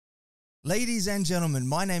Ladies and gentlemen,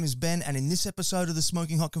 my name is Ben, and in this episode of the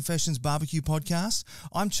Smoking Hot Confessions Barbecue Podcast,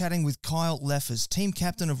 I'm chatting with Kyle Leffers, team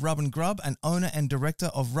captain of Rub and Grub and owner and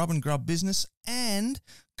director of Rub and Grub Business and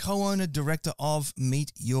co-owner director of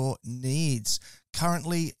Meet Your Needs,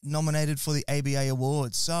 currently nominated for the ABA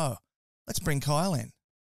Awards. So let's bring Kyle in.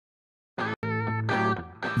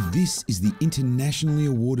 This is the internationally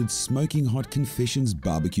awarded Smoking Hot Confessions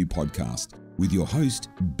Barbecue Podcast with your host,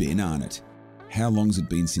 Ben Arnott. How long's it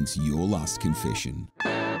been since your last confession?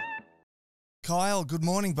 Kyle, good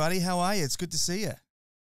morning, buddy. How are you? It's good to see you.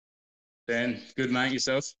 Ben, good mate,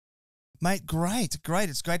 yourself? Mate, great.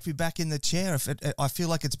 It's great to be back in the chair. I feel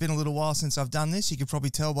like it's been a little while since I've done this. You could probably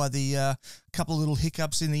tell by the couple of little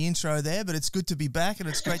hiccups in the intro there, but it's good to be back and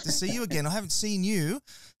it's great to see you again. I haven't seen you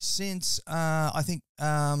since, I think,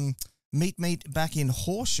 Meet back in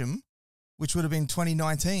Horsham, which would have been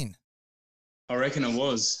 2019. I reckon it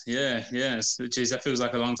was. Yeah. Geez, that feels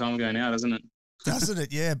like a long time ago now, doesn't it? Doesn't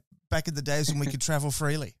it? Yeah. Back in the days when we could travel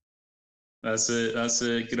freely. That's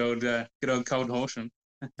a good old cold Horsham.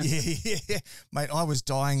 Yeah. Mate, I was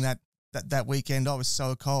dying that weekend. I was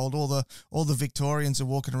so cold. All the Victorians are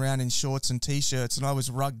walking around in shorts and T-shirts, and I was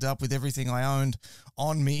rugged up with everything I owned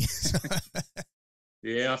on me.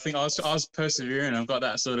 Yeah, I think I was persevering. I've got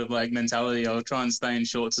that sort of like mentality. I'll try and stay in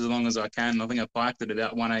shorts as long as I can. I think I piked at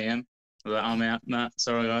about 1 a.m. I'm out. Nah,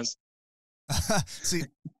 sorry, guys. See,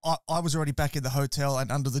 I was already back in the hotel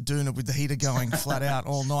and under the doona with the heater going flat out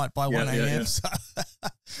all night by 1 a.m. Yeah. So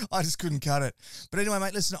I just couldn't cut it. But anyway,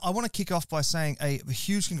 mate, listen, I want to kick off by saying a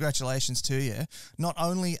huge congratulations to you. Not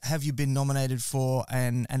only have you been nominated for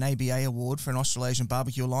an ABA award, for an Australasian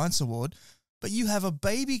Barbecue Alliance award, but you have a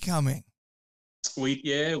baby coming. We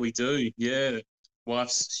do. Yeah.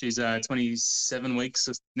 Wife's, she's 27 weeks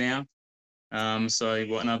now. So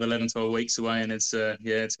another 11, 12 weeks away, and it's going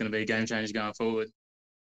to be a game changer going forward.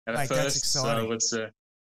 Mate, that's exciting. So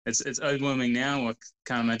it's overwhelming now. I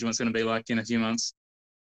can't imagine what it's going to be like in a few months.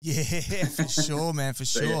 Yeah, for sure, man, for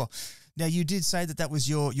sure. Yeah. Now, you did say that was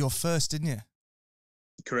your first, didn't you?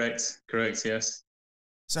 Correct, yes.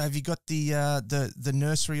 So have you got the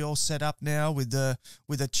nursery all set up now with a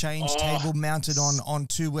change table mounted on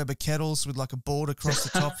two Weber kettles with like a board across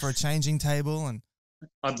the top for a changing table? And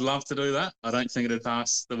I'd love to do that. I don't think it'd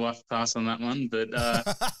pass. The wife would pass on that one, but no,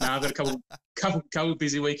 I've got a couple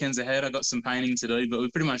busy weekends ahead. I've got some painting to do, but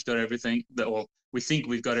we've pretty much got everything we think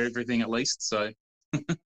we've got everything at least. So.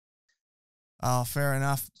 Oh, fair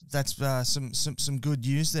enough. That's some good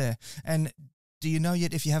news there. And do you know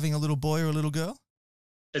yet if you're having a little boy or a little girl?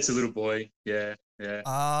 It's a little boy. Yeah. We're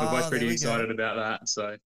both pretty excited about that.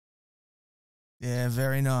 So. Yeah,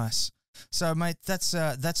 very nice. So, mate, that's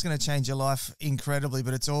going to change your life incredibly,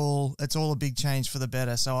 but it's all a big change for the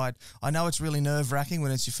better. So I know it's really nerve-wracking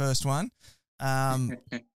when it's your first one. 10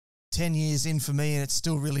 years in for me, and it's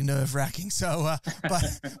still really nerve-wracking. So,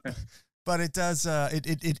 but it does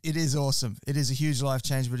it is awesome. It is a huge life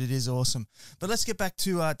change, but it is awesome. But let's get back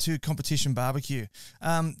to competition barbecue.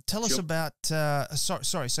 Tell us about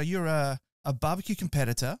sorry. So you're a barbecue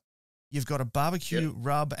competitor. You've got a barbecue,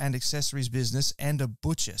 rub, and accessories business and a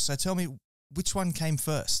butcher. So tell me, which one came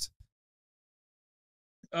first?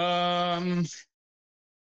 It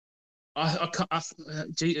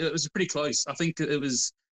was pretty close. I think it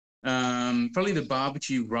was probably the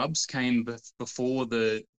barbecue rubs came before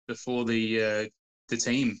the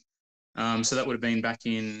team. So that would have been back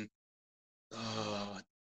in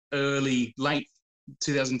late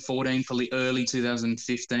 2014, probably early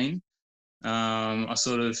 2015. I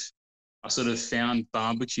sort of found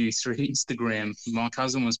barbecue through Instagram. My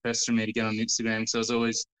cousin was pestering me to get on Instagram, so I was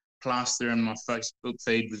always plastering my Facebook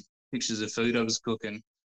feed with pictures of food I was cooking.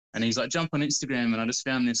 And he's like, jump on Instagram. And I just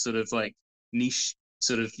found this sort of like niche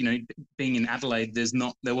sort of, being in Adelaide,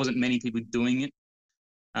 there wasn't many people doing it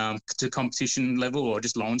to competition level or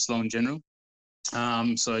just low and slow in general.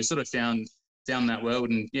 So I sort of found that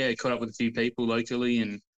world and caught up with a few people locally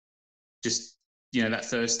and just, that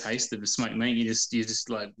first taste of the smoked meat, you're just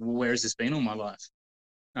like, well, where has this been all my life?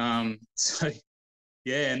 And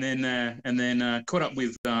then caught up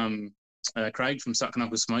with Craig from Sucking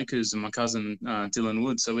Up with Smokers and my cousin Dylan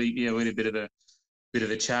Wood. So we had a bit of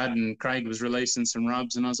a chat, and Craig was releasing some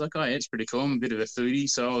rubs, and I was like, oh yeah, it's pretty cool. I'm a bit of a foodie,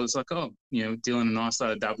 so I was like, Dylan and I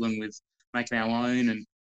started dabbling with making our own, and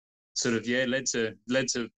sort of led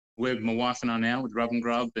to where my wife and I now with Rub and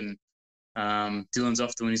Grub, and Dylan's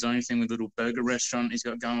off doing his own thing with a little burger restaurant he's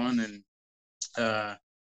got going, and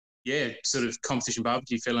sort of competition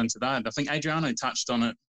barbecue fell into that. I think Adriano touched on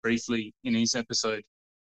it briefly in his episode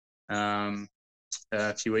a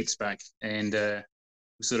few weeks back, and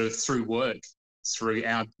sort of through work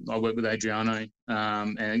I work with Adriano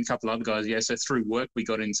and a couple of other guys. Yeah, so through work we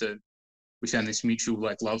found this mutual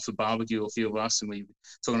like love for barbecue, a few of us, and we were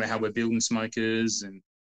talking about how we're building smokers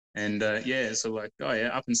and yeah, so like, oh yeah,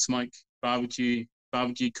 Up and Smoke barbecue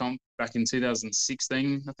comp back in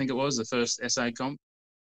 2016, I think it was the first SA comp.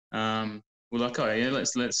 We're like, oh yeah,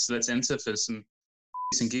 let's enter for some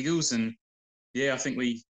giggles, and yeah, I think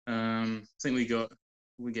we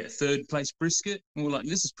get third place brisket, and we're like,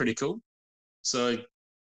 this is pretty cool. So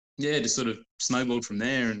yeah, just sort of snowballed from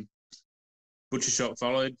there, and butcher shop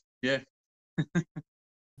followed. Yeah.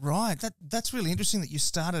 Right. That's really interesting that you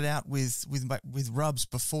started out with rubs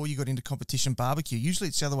before you got into competition barbecue. Usually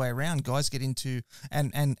it's the other way around. Guys get into,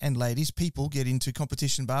 and ladies, people get into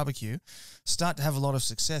competition barbecue, start to have a lot of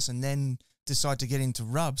success, and then decide to get into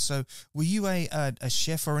rubs. So were you a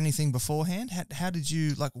chef or anything beforehand? How did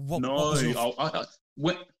you, like, what? No, what was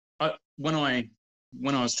your...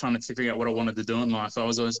 when I was trying to figure out what I wanted to do in life, I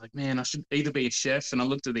was always like, man, I should either be a chef. And I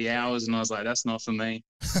looked at the hours and I was like, that's not for me.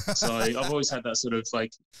 So I've always had that sort of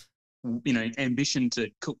like, ambition to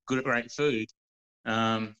cook great food.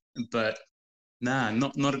 But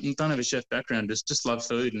don't have a chef background. Just love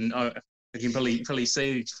food. And I can probably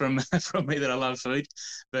see from me that I love food.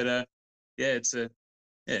 But yeah,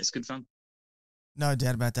 it's good fun. No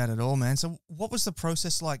doubt about that at all, man. So what was the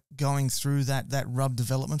process like going through that rub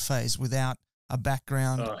development phase without a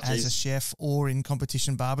background as a chef or in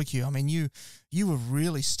competition barbecue? I mean, you were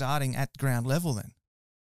really starting at ground level then.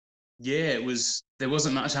 Yeah, there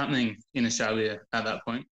wasn't much happening in Australia at that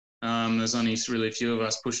point. There's only really a few of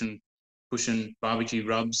us pushing barbecue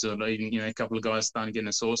rubs, or even, a couple of guys starting getting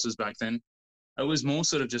the sauces back then. It was more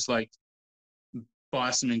sort of just like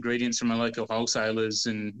buy some ingredients from our local wholesalers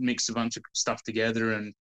and mix a bunch of stuff together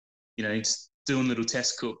and, just doing little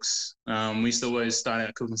test cooks. We used to always start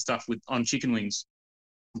out cooking stuff on chicken wings,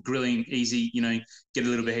 grilling easy, get a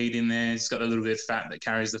little bit of heat in there. It's got a little bit of fat that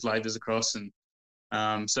carries the flavors across. And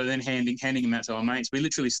so then handing them out to our mates. We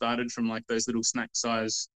literally started from like those little snack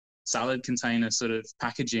size salad container sort of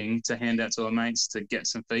packaging to hand out to our mates to get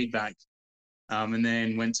some feedback. And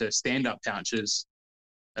then went to stand-up pouches,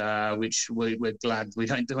 which we're glad we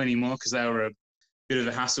don't do anymore because they were a bit of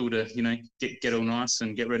a hassle to, get all nice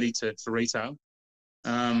and get ready for retail.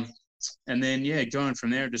 And then, yeah, going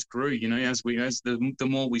from there, it just grew, as the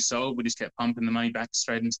more we sold, we just kept pumping the money back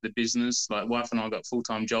straight into the business. Like wife and I got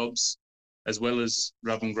full-time jobs as well as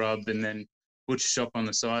Rub and Grub and then butcher shop on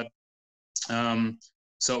the side.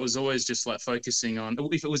 So it was always just like focusing on,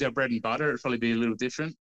 if it was our bread and butter, it'd probably be a little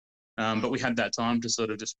different. But we had that time to sort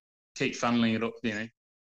of just keep funneling it up,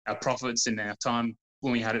 our profits and our time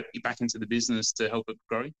when we had it back into the business to help it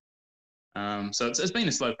grow. So it's been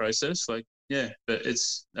a slow process, but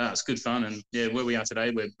it's good fun. And yeah, where we are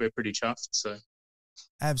today, we're pretty chuffed. So.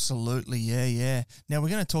 Absolutely. Yeah. Now we're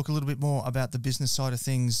going to talk a little bit more about the business side of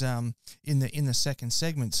things in the second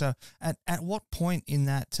segment. So at what point in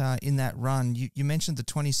that run, you mentioned the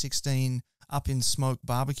 2016 Up in Smoke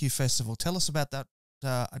Barbecue Festival. Tell us about that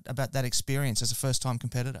experience as a first-time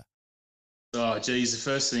competitor. Oh, geez,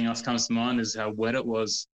 the first thing that comes to mind is how wet it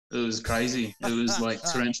was. It was crazy. It was like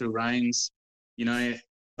torrential rains. I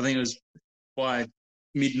think it was by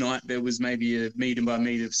midnight, there was maybe a metre by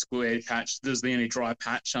metre square patch. There was the only dry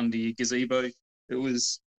patch under your gazebo. It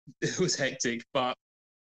was hectic, but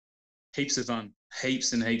heaps of fun.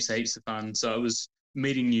 Heaps and heaps of fun. So it was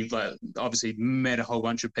meeting you, like obviously met a whole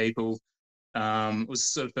bunch of people. It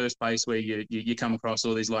was sort of first place where you come across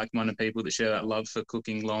all these like-minded people that share that love for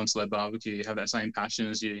cooking low and slow barbecue. You have that same passion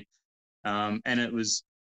as you. And it was,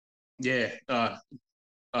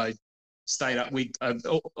 I stayed up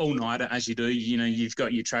all night as you do. You've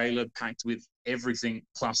got your trailer packed with everything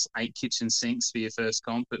plus 8 kitchen sinks for your first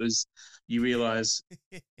comp. It was, you realise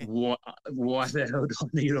why the hell do I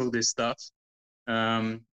need all this stuff?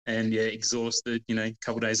 And yeah, exhausted. A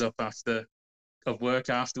couple of days off of work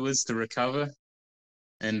afterwards to recover,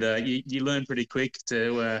 and you learn pretty quick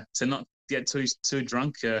to not get too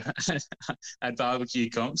drunk at barbecue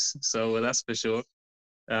comps. So that's for sure.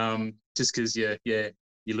 Just because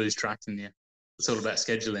you lose track and it's all about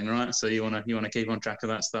scheduling, right? So you want to keep on track of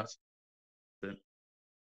that stuff. But,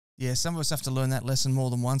 yeah, some of us have to learn that lesson more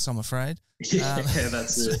than once, I'm afraid. Yeah,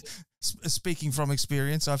 that's it. Speaking from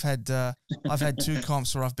experience, I've had 2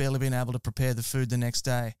 comps where I've barely been able to prepare the food the next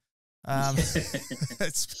day.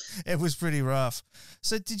 It was pretty rough.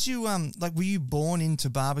 So did you were you born into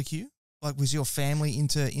barbecue? Like, was your family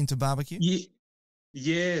into barbecue?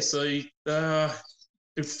 Yeah. So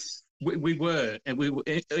we were, and we were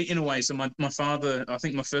in a way. So my father, I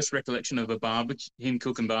think my first recollection of him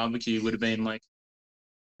cooking barbecue would have been like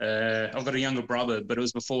I've got a younger brother, but it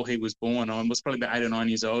was before he was born. I was probably about 8 or 9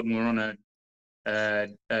 years old, and we were on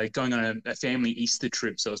going on a family Easter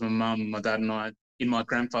trip. So it was my mum, my dad, and I in my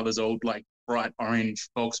grandfather's old, like, bright orange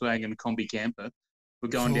Volkswagen combi camper. We're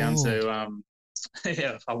going down to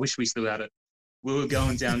yeah, I wish we still had it. We were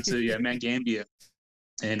going down to Mount Gambier,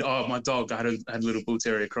 and my dog, I had a little bull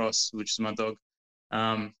terrier cross, which is my dog.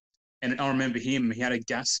 And I remember him. He had a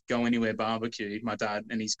gas go anywhere barbecue, my dad,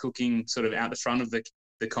 and he's cooking sort of out the front of the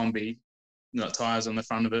combi, not tires on the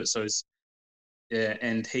front of it. So it's, yeah,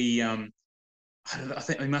 and he I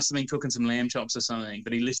think he must have been cooking some lamb chops or something,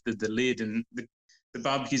 but he lifted the lid, and the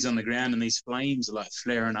barbecue's on the ground, and these flames are like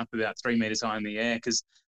flaring up about 3 meters high in the air, because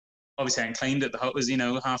obviously I hadn't cleaned it. It was,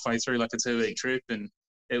 halfway through like a 2-week trip, and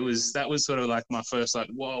that was sort of like my first, like,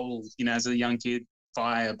 whoa, as a young kid,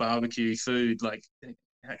 fire, barbecue, food, like,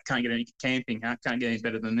 I can't get any camping. I can't get any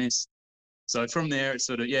better than this. So from there, it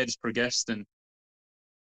sort of, just progressed, and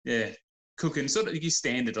cooking sort of your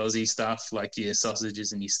standard Aussie stuff, like your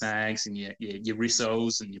sausages and your snags and your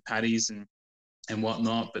rissoles and your patties and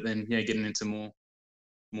whatnot. But then, getting into more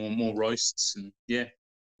roasts, and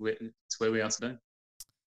it's where we are today.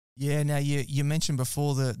 Yeah. Now you mentioned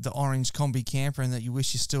before the orange combi camper and that you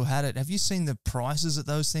wish you still had it. Have you seen the prices that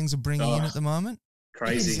those things are bringing in at the moment?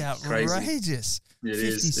 Crazy. It is outrageous. It 50,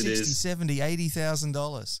 is. 60, it is. $70,000,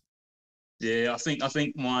 $80,000. Yeah, I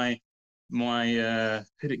think my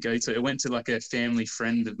who'd it go to? It went to like a family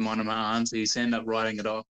friend of mine and my aunties. He ended up writing it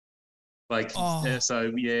off. Like,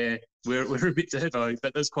 so we're a bit devo,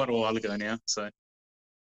 but that's quite a while ago now. So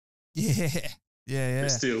yeah. But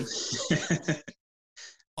still.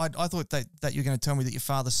 I thought that you were going to tell me that your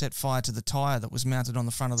father set fire to the tyre that was mounted on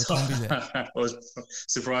the front of the combi there. I was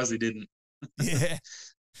surprised he didn't. Yeah.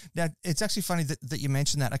 Now, it's actually funny that you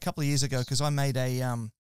mentioned that. A couple of years ago, because I made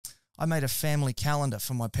a family calendar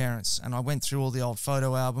for my parents, and I went through all the old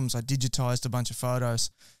photo albums. I digitized a bunch of photos,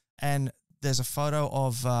 and there's a photo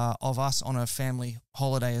of us on a family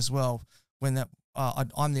holiday as well. When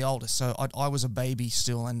I'm the oldest, so I was a baby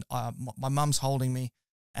still, and my mum's holding me,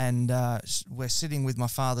 and we're sitting with my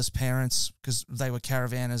father's parents because they were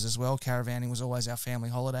caravanners as well. Caravanning was always our family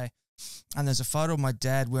holiday. And there's a photo of my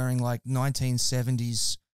dad wearing like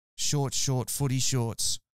 1970s short footy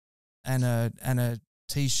shorts and a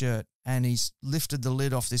t-shirt, and he's lifted the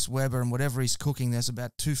lid off this Weber, and whatever he's cooking, there's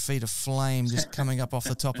about 2 feet of flame just coming up off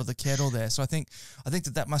the top of the kettle there. So I think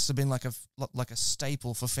that must have been like a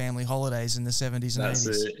staple for family holidays in the 70s and 80s. That's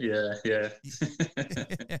it. Yeah.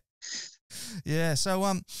 Yeah.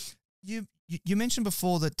 So you mentioned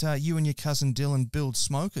before that you and your cousin Dylan build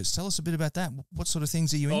smokers. Tell us a bit about that. What sort of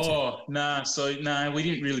things are you into? We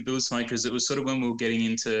didn't really build smokers. It was sort of when we were getting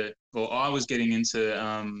into, or I was getting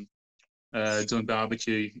into doing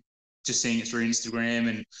barbecue, just seeing it through Instagram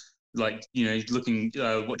and, like, watching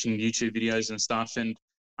YouTube videos and stuff. And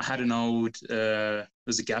I had an old, it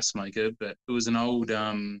was a gas smoker, but it was an old,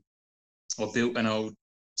 I built an old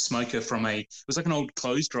smoker it was like an old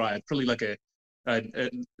clothes dryer, probably like a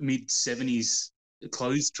mid-70s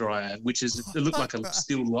clothes dryer, it looked like a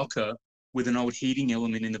steel locker with an old heating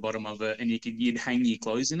element in the bottom of it, and you'd hang your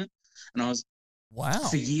clothes in it. And I was, wow,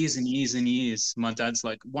 for years and years and years, my dad's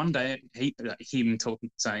like, one day him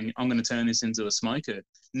saying, I'm going to turn this into a smoker.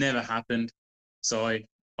 Never happened. So I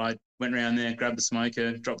went around there, grabbed the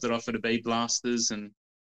smoker, dropped it off at a B Blasters, and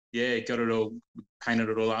got it all, painted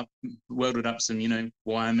it all up, welded up some,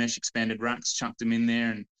 wire mesh expanded racks, chucked them in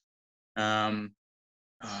there, and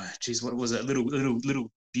what was it?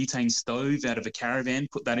 Little butane stove out of a caravan,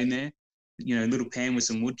 put that in there, little pan with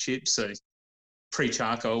some wood chips. So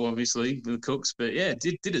pre-charcoal, obviously, with the cooks, but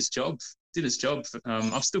did its job.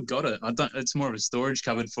 I've still got it. It's more of a storage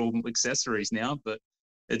cupboard for accessories now, but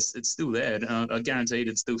it's still there. I guaranteed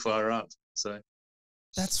it'd still fire up. So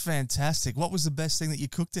that's fantastic. What was the best thing that you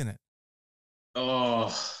cooked in it?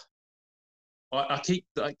 Oh, I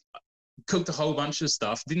cooked a whole bunch of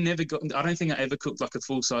stuff. I don't think I ever cooked like a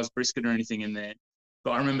full-size brisket or anything in there.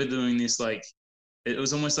 But I remember doing this, like, it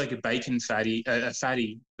was almost like a bacon fatty, a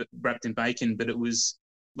fatty but wrapped in bacon, but it was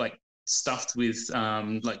like stuffed with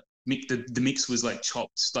the mix was like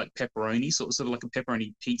chopped like pepperoni, so it was sort of like a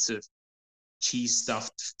pepperoni pizza cheese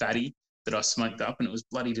stuffed fatty that I smoked up, and it was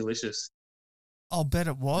bloody delicious. I'll bet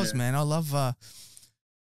it was, man. I love.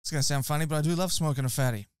 It's going to sound funny, but I do love smoking a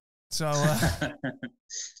fatty. So,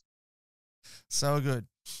 so good.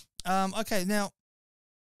 Okay, now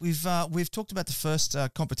we've talked about the first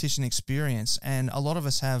competition experience, and a lot of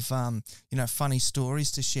us have funny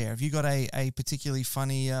stories to share. Have you got a particularly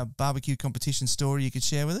funny barbecue competition story you could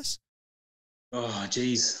share with us? Oh,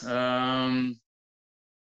 geez.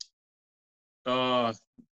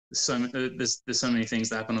 there's so many things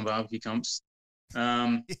that happen on barbecue comps.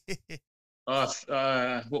 What was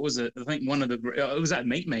it? I think it was at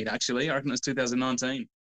Meat actually. I reckon it was 2019.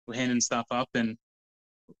 We're handing stuff up, and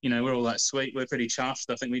we're all like, sweet, we're pretty chuffed.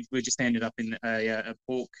 I think we just ended up in a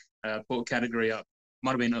pork category up.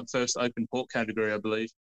 Might have been a first open pork category, I believe.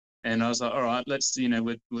 And I was like, all right, let's,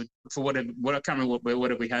 we're for whatever, I can't remember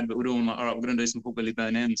what we had, but we're all like, all right, we're going to do some pork belly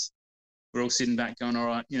burn ends. We're all sitting back going, all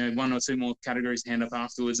right, one or two more categories to hand up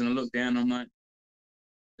afterwards. And I look down, and I'm like,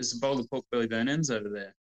 there's a bowl of pork belly burn ends over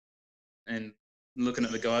there. And looking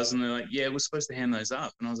at the guys, and they're like, yeah, we're supposed to hand those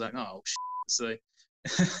up. And I was like, oh, shit. So,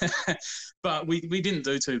 but we didn't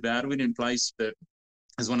do too bad. We didn't place, but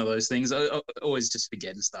it's one of those things. I always just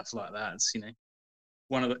forgetting stuff like that. It's,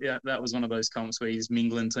 that was one of those comps where you're just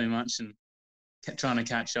mingling too much and trying to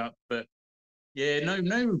catch up. But yeah, no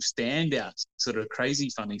standout sort of crazy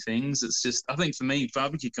funny things. It's just, I think for me,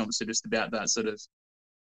 barbecue comps are just about that sort of,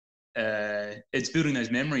 it's building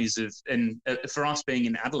those memories of, and for us being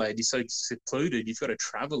in Adelaide, you're so secluded, you've got to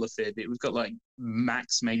travel a fair bit. We've got like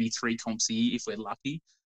max maybe 3 comps a year if we're lucky.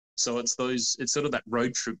 So it's sort of that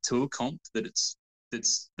road trip tour comp that's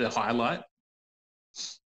the highlight.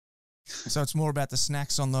 So it's more about the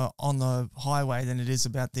snacks on the highway than it is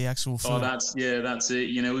about the actual food. Oh, that's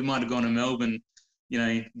it. We might have gone to Melbourne,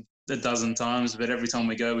 a dozen times, but every time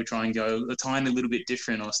we go, we try and go a tiny little bit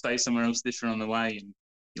different or stay somewhere else different on the way. And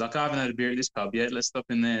you're like, I haven't had a beer at this pub yet. Let's stop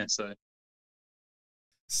in there. So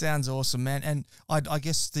sounds awesome, man. And I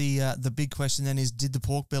guess the big question then is, did the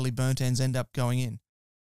pork belly burnt ends end up going in?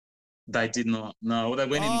 They did not. No, they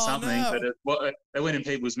went in something, no. But they went in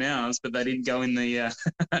people's mouths, but they didn't go in the.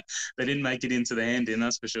 They didn't make it into the hand in.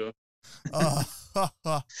 That's for sure. Oh.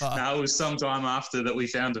 No, it was some time after that we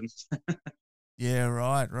found them. Yeah,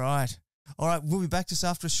 right. All right, we'll be back just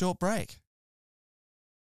after a short break.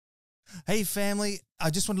 Hey family, I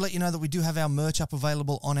just want to let you know that we do have our merch up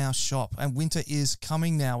available on our shop, and winter is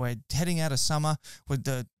coming now. We're heading out of summer with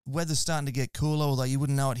the weather's starting to get cooler, although you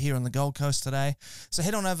wouldn't know it here on the Gold Coast today. So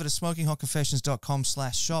head on over to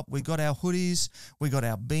smokinghotconfessions.com/shop. We've got our hoodies, we've got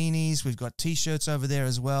our beanies, we've got t-shirts over there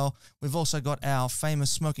as well. We've also got our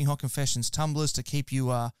famous Smoking Hot Confessions tumblers to keep you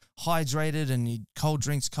hydrated and your cold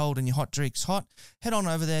drinks cold and your hot drinks hot. Head on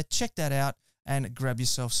over there, check that out, and grab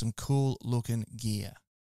yourself some cool looking gear.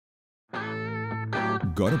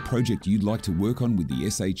 Got a project you'd like to work on with the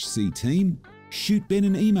SHC team? Shoot Ben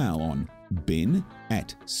an email on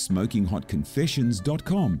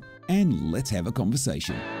ben@smokinghotconfessions.com and let's have a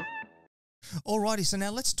conversation. Alrighty, so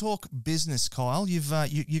now let's talk business, Kyle. You've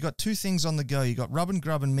you got 2 things on the go. You got Rub and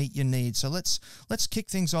Grub and Meet Your Needs. So let's kick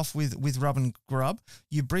things off with Rub and Grub.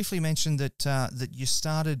 You briefly mentioned that you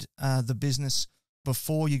started the business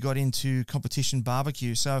before you got into competition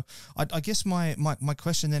barbecue. So I guess my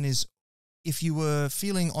question then is, if you were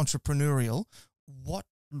feeling entrepreneurial, what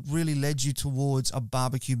really led you towards a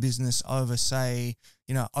barbecue business over, say,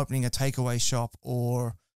 opening a takeaway shop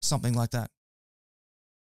or something like that?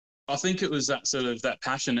 I think it was that sort of that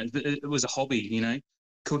passion. It was a hobby,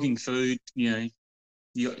 cooking food,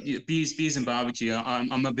 beers and barbecue.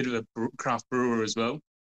 I'm a bit of a craft brewer as well.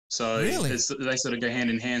 So really? They sort of go hand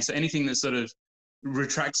in hand. So anything that sort of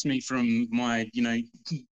retracts me from my,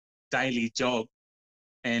 daily job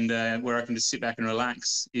and where I can just sit back and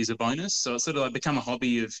relax is a bonus. So it's sort of like become a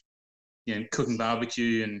hobby of, cooking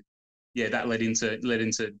barbecue, and that led into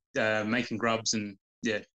making grubs and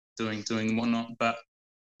doing and whatnot. But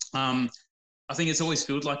I think it's always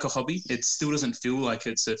felt like a hobby. It still doesn't feel like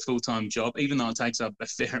it's a full-time job, even though it takes up a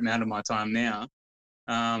fair amount of my time now.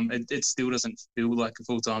 It still doesn't feel like a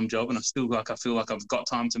full-time job, and I feel like I've got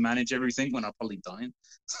time to manage everything when I probably don't.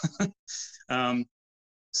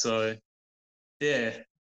 So yeah,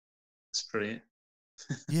 that's pretty it.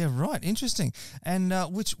 Yeah, right. Interesting. And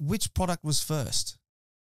which product was first?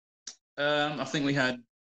 I think we had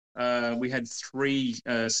 3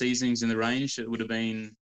 seasonings in the range. It would have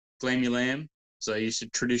been Glam Your Lamb, so you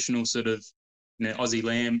should traditional sort of Aussie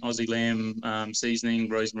lamb seasoning,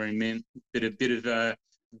 rosemary, mint, bit of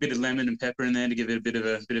lemon and pepper in there to give it a bit of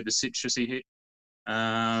a citrusy hit.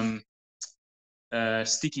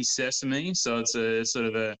 Sticky sesame, so it's a sort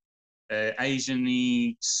of a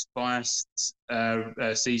Asian-y spiced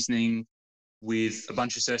seasoning with a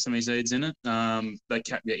bunch of sesame seeds in it.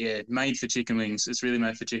 Made for chicken wings. It's really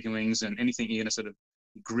made for chicken wings and anything you're gonna sort of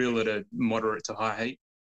grill at a moderate to high heat.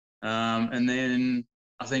 And then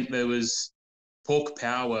I think there was pork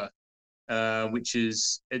power, which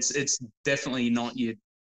is it's definitely not your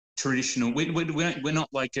traditional. We're not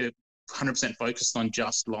like a 100% focused on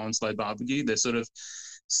just low and slow barbecue. There's sort of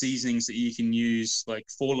seasonings that you can use like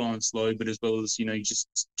for low and slow, but as well as just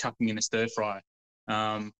chucking in a stir fry.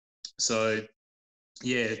 So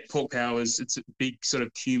yeah, pork powers, it's a big sort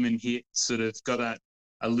of cumin hit, sort of got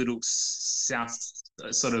a little South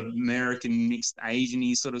sort of American mixed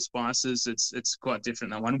Asian-y sort of spices. It's quite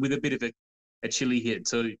different, that one, with a bit of a chili hit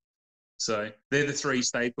too. So they're the three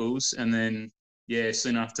staples. And then, yeah,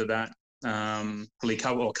 soon after that, probably a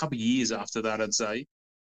couple of years after that, I'd say,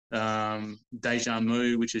 Deja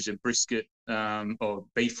Mu, which is a brisket or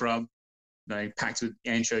beef rub, packed with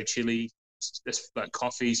ancho chili, like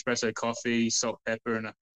coffee, espresso coffee, salt, pepper, and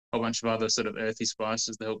a whole bunch of other sort of earthy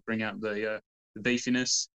spices to help bring out the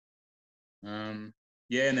beefiness.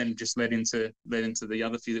 Yeah, and then just led into the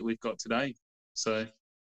other few that we've got today. So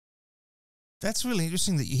that's really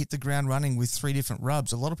interesting that you hit the ground running with 3 different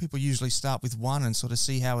rubs. A lot of people usually start with one and sort of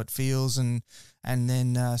see how it feels, and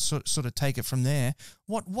then sort of take it from there.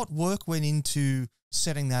 What work went into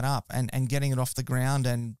setting that up and getting it off the ground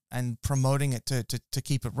and promoting it to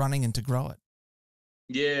keep it running and to grow it?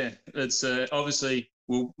 Yeah, it's obviously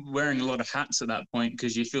we're wearing a lot of hats at that point,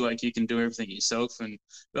 because you feel like you can do everything yourself. And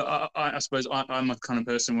I suppose I'm a kind of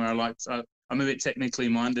person where I'm a bit technically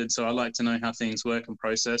minded, so I like to know how things work and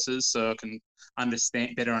processes, so I can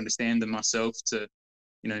better understand them myself to,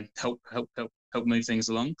 help move things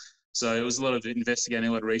along. So it was a lot of investigating,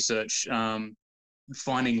 a lot of research,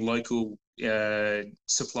 finding local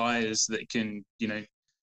suppliers that can,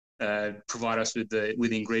 provide us with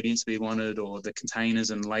the ingredients we wanted, or the containers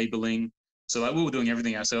and labeling. So like we were doing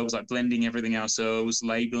everything ourselves, like blending everything ourselves,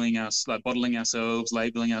 bottling ourselves,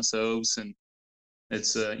 labeling ourselves, and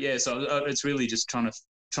it's so it's really just trying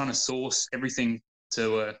to source everything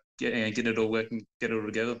to get it all working, get it all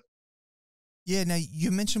together. Yeah. Now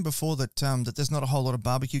you mentioned before that that there's not a whole lot of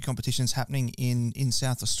barbecue competitions happening in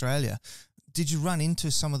South Australia. Did you run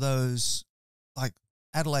into some of those, like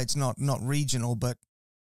Adelaide's not regional, but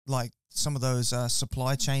like some of those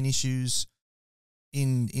supply chain issues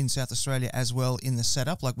in South Australia as well in the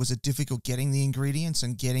setup? Like, was it difficult getting the ingredients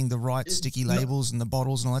and getting the right sticky labels and the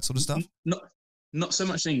bottles and all that sort of stuff? Not so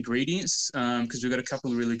much the ingredients, because we've got a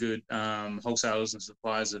couple of really good wholesalers and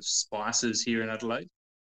suppliers of spices here in Adelaide.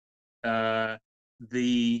 The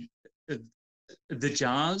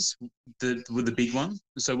jars were the big one.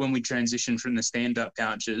 So when we transitioned from the stand-up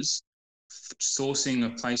pouches, sourcing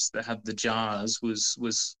a place that had the jars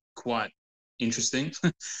was quite interesting.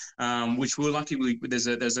 Which we're lucky. There's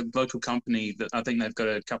a local company that I think they've got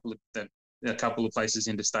a couple of places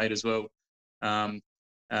interstate as well.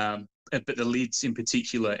 But the lids in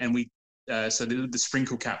particular, and so the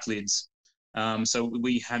sprinkle cap lids. So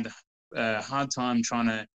we had a hard time trying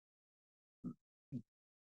to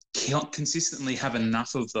consistently have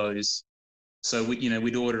enough of those. So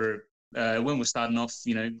we'd order when we're starting off,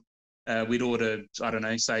 we'd order, I don't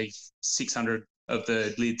know, say 600 of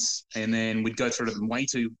the lids, and then we'd go through them way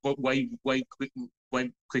quicker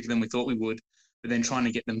than we thought we would. But then trying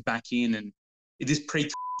to get them back in, and it is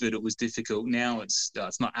pre-COVID, it was difficult. Now it's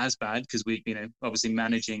not as bad, because we obviously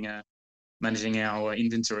managing our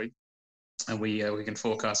inventory, and we can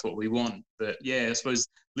forecast what we want. But yeah, I suppose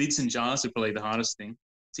lids and jars are probably the hardest thing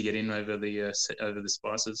to get in over the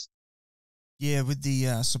spices. Yeah, with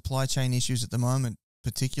the supply chain issues at the moment,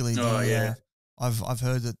 particularly. I've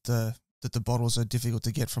heard that the bottles are difficult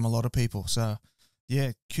to get from a lot of people. So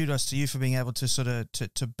yeah, kudos to you for being able to sort of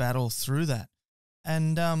to battle through that.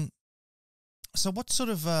 And so what sort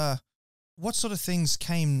of things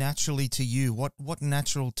came naturally to you? What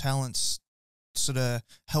natural talents sort of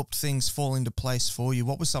helped things fall into place for you?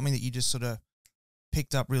 What was something that you just sort of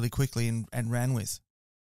picked up really quickly and ran with?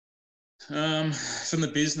 From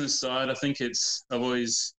the business side, I think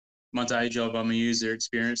my day job, I'm a user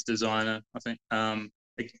experience designer, I think.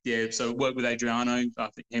 So work with Adriano. I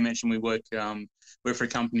think he mentioned we work for a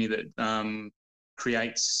company that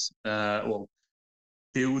creates or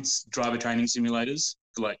builds driver training simulators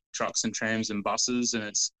for like trucks and trams and buses, and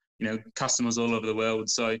it's customers all over the world.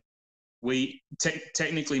 So we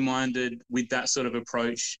technically minded with that sort of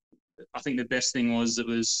approach. I think the best thing was it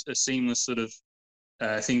was a seamless sort of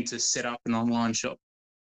thing to set up an online shop.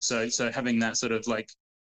 So having that sort of like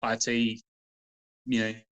IT,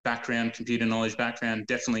 background, computer knowledge background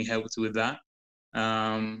definitely helped with that,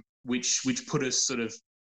 which put us sort of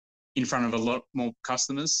in front of a lot more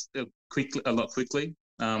customers a lot quickly,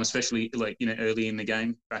 especially like early in the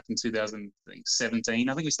game back in 2017.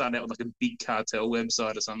 I think we started out with like a big cartel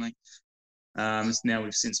website or something. Now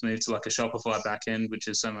we've since moved to like a Shopify backend, which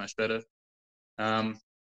is so much better.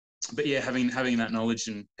 But yeah, having that knowledge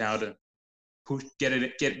and power to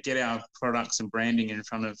get our products and branding in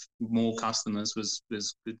front of more customers was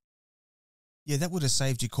good. Yeah, that would have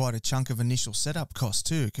saved you quite a chunk of initial setup cost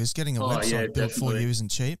too, because getting a website built for you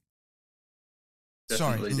isn't cheap.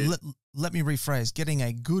 sorry, definitely did. let me rephrase. Getting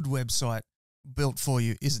a good website built for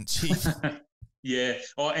you isn't cheap. Yeah.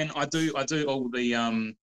 Oh, and I do all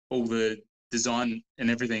the design and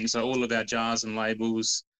everything. So all of our jars and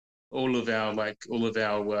labels, all of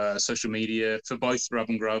our social media for both Rub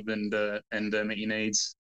and Grub and Meet Your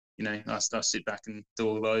Needs. You know, I sit back and do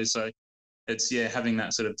all those. So it's having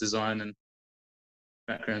that sort of design and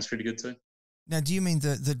background is pretty good too. Now, do you mean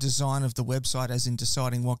the design of the website as in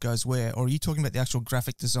deciding what goes where, or are you talking about the actual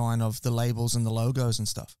graphic design of the labels and the logos and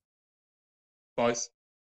stuff? Both.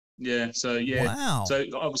 Yeah. So Wow. So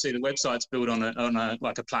obviously the website's built on a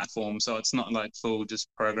like a platform, so it's not like full just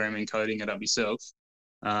programming, coding it up yourself.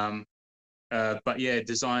 But yeah,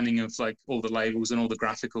 designing of like all the labels and all the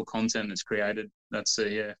graphical content that's created. That's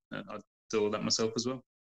I do all that myself as well.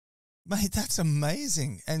 Mate, that's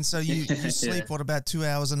amazing. And so you sleep, what, about 2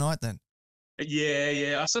 hours a night then?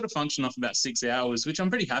 Yeah. I sort of function off about 6 hours, which I'm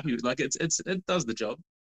pretty happy with. Like it does the job.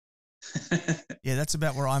 Yeah, that's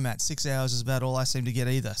about where I'm at. 6 hours is about all I seem to get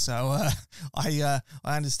either. So I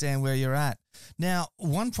understand where you're at. Now,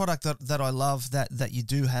 one product that I love that you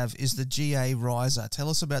do have is the GA riser. Tell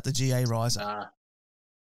us about the GA riser.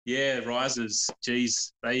 Yeah, risers.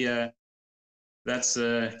 Geez, they that's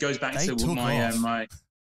goes back they to took off. my.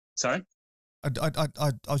 Sorry.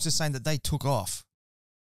 I was just saying that they took off.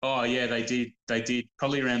 Oh yeah, they did. They did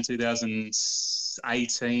probably around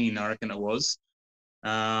 2018, I reckon it was.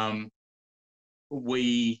 There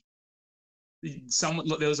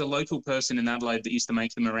was a local person in Adelaide that used to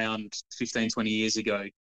make them around 15, 20 years ago.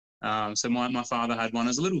 So my father had one. It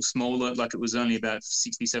was a little smaller, like it was only about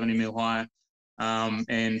 60, 70 mil high.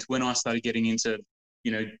 And when I started getting into,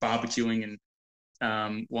 barbecuing and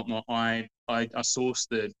whatnot, I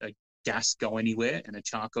sourced a gas go anywhere and a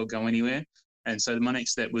charcoal go anywhere. And so my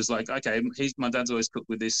next step was like, okay, my dad's always cooked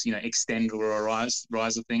with this, extender or a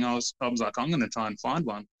riser thing. I was like, I'm going to try and find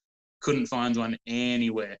one. Couldn't find one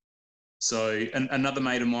anywhere. So another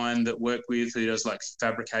mate of mine that worked with who does like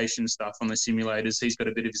fabrication stuff on the simulators, he's got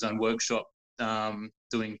a bit of his own workshop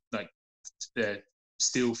doing like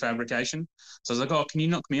steel fabrication. So I was like, oh, can you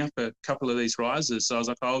knock me up a couple of these risers? So I was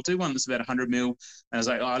like, oh, I'll do one that's about 100 mil. And I was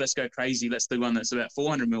like, oh, let's go crazy. Let's do one that's about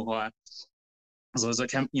 400 mil high. So I was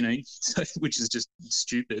like, which is just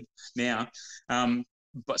stupid now.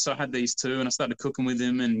 But so I had these two and I started cooking with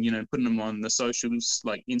them and, putting them on the socials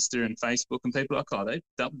like Insta and Facebook, and people are like,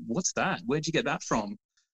 oh, what's that? Where'd you get that from?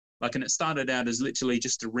 Like, and it started out as literally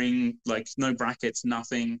just a ring, like no brackets,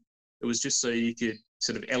 nothing. It was just so you could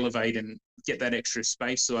sort of elevate and get that extra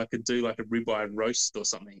space so I could do like a ribeye roast or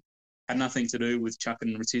something. Had nothing to do with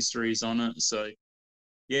chucking rotisseries on it. So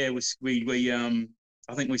yeah, we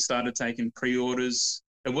I think we started taking pre-orders.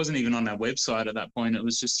 It wasn't even on our website at that point. It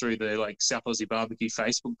was just through the like South Aussie Barbecue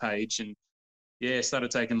Facebook page, and started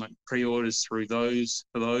taking like pre-orders through those.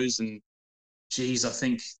 And geez, I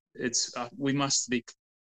think it's we must have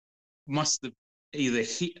either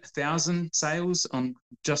hit 1,000 sales on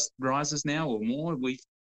just risers now or more.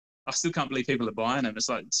 I still can't believe people are buying them. It's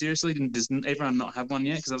like, seriously, does everyone not have one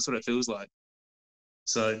yet? Because that's what it feels like.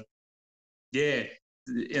 So yeah.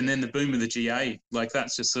 And then the boom of the GA, like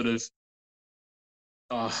that's just sort of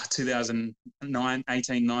 2009,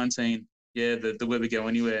 18, 19. Yeah, the Weber Go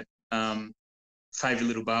Anywhere. Favorite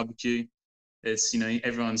little barbecue. It's,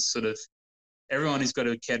 everyone who's got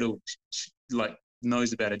a kettle like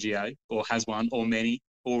knows about a GA or has one or many,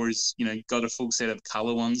 or is, got a full set of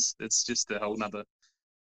color ones. It's just a whole nother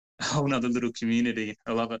little community.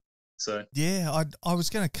 I love it. So yeah, I was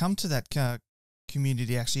going to come to that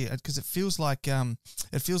community actually, because it feels like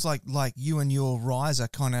you and your riser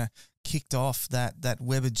kind of kicked off that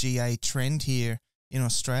Weber GA trend here in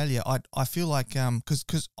Australia. I feel like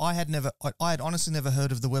because I had honestly never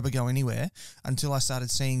heard of the Weber Go Anywhere until I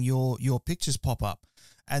started seeing your pictures pop up,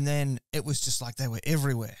 and then it was just like they were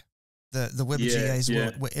everywhere. The Weber GAs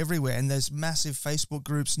were everywhere, and there's massive Facebook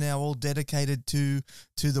groups now all dedicated to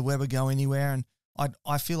the Weber Go Anywhere, and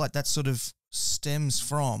I feel like that sort of stems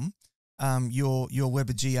from your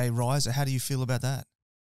Weber GA riser. How do you feel about that?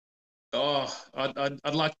 Oh,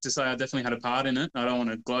 I'd like to say I definitely had a part in it. I don't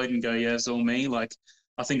want to gloat and go, yeah, it's all me. Like,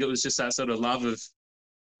 I think it was just that sort of love of,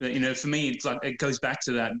 for me, it's like, it goes back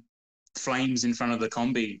to that flames in front of the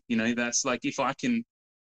combi. That's like, if I can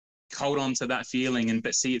hold on to that feeling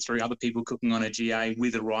but see it through other people cooking on a GA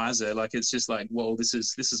with a riser, like, it's just like, whoa, this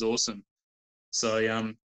is awesome. So,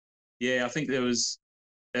 I think there was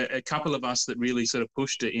a couple of us that really sort of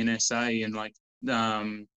pushed it in SA, and like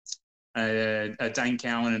Dane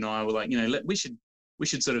Cowan and I were like, we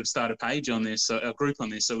should sort of start a page on this, a group on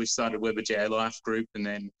this. So we started Weber GA Life group, and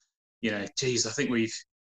then, geez, I think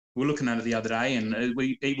we're looking at it the other day, and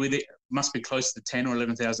we must be close to 10 or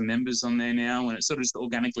 11,000 members on there now, and it's sort of just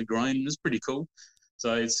organically grown. It's pretty cool.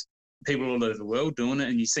 So it's people all over the world doing it,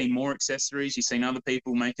 and you see more accessories. You've seen other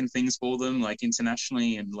people making things for them, like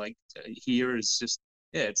internationally, and like here it's just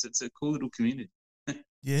it's a cool little community.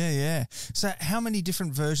 Yeah. So how many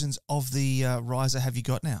different versions of the riser have you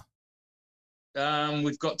got now?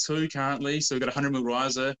 We've got 2 currently. So we've got a 100 ml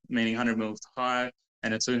riser, meaning 100 ml high,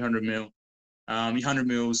 and a 200 ml. Your 100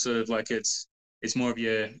 ml sort of like it's more of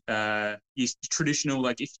your traditional,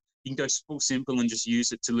 like if you can go full simple and just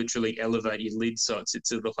use it to literally elevate your lid so it's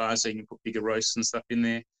a little higher, so you can put bigger roasts and stuff in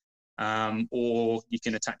there, or you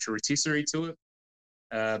can attach a rotisserie to it.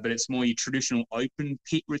 But it's more your traditional open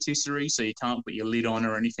pit rotisserie, so you can't put your lid on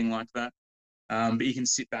or anything like that. But you can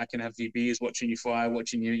sit back and have your beers, watching your fire,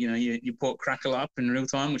 watching your pork crackle up in real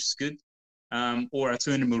time, which is good. Or a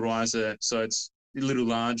 200 ml riser, so it's a little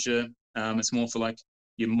larger. It's more for like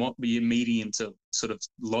your medium to sort of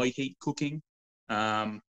low heat cooking,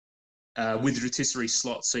 with rotisserie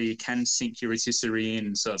slots, so you can sink your rotisserie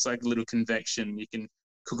in. So it's like a little convection. You can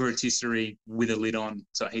cook a rotisserie with a lid on,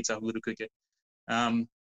 so it heats up a little quicker. And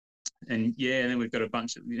then we've got a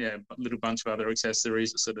little bunch of other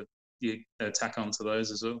accessories that sort of you tack onto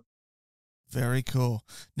those as well. Very cool.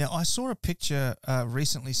 Now, I saw a picture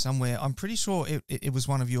recently somewhere. I'm pretty sure it was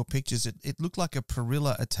one of your pictures. It looked like a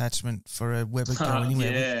Perilla attachment for a Weber Go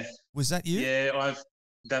Anywhere. Yeah. Was that you? Yeah,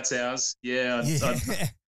 that's ours. Yeah.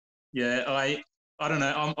 I don't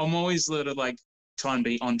know. I'm always sort of like try and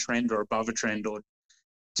be on trend or above a trend, or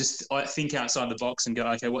just I think outside the box and go,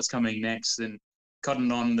 okay, what's coming next? And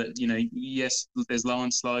cotton on that, yes, there's low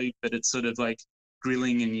and slow, but it's sort of like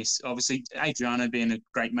grilling, and obviously Adriano, being a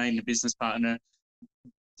great mate and a business partner,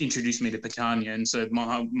 introduced me to picanha, and so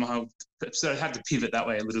so I had to pivot that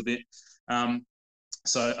way a little bit.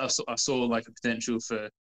 So I saw like a potential for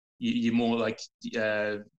you more like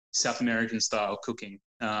South American style cooking.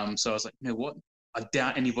 So I was like, you know what? I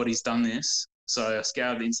doubt anybody's done this. So I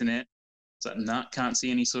scoured the internet. It's like, nah, can't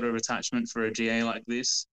see any sort of attachment for a GA like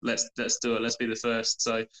this. Let's do it. Let's be the first.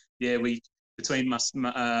 So yeah, between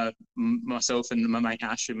myself and my mate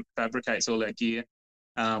Ash, who fabricates all our gear,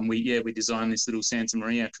 we designed this little Santa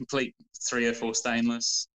Maria, complete 304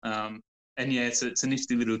 stainless. And yeah, it's a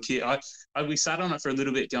nifty little kit. We sat on it for a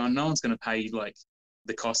little bit, going, no one's going to pay like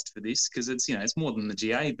the cost for this, because it's it's more than the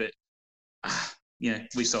GA, but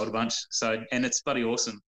we sold a bunch. So, and it's bloody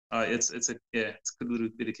awesome. It's a good little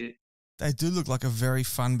bit of kit. They do look like a very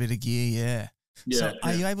fun bit of gear, yeah. So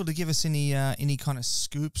are you able to give us any kind of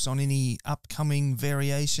scoops on any upcoming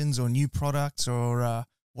variations or new products, or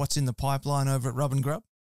what's in the pipeline over at Rub and Grub?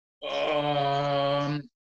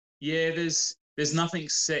 There's nothing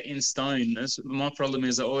set in stone. My problem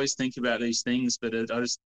is I always think about these things, but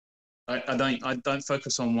I don't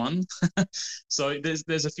focus on one. So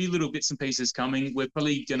there's a few little bits and pieces coming. We're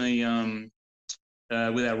probably gonna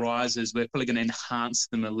with our risers, we're probably gonna enhance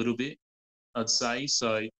them a little bit, I'd say.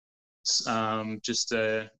 So just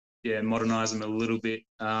modernize them a little bit.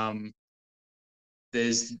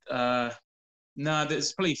 There's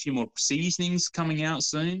probably a few more seasonings coming out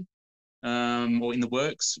soon, or in the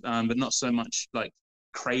works, but not so much like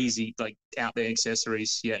crazy, like out there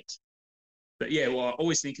accessories yet. But yeah, well,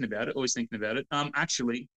 always thinking about it.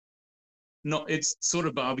 Actually, it's sort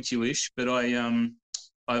of barbecue-ish, but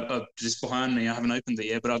I just behind me, I haven't opened it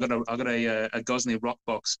yet, but I got a Gosney Rock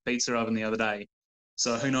Box pizza oven the other day.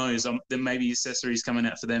 So who knows? There may be accessories coming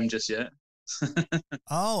out for them just yet.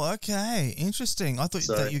 Oh, okay. Interesting. I thought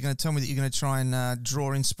that you were going to tell me that you're going to try and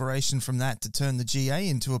draw inspiration from that to turn the GA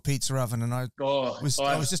into a pizza oven, and I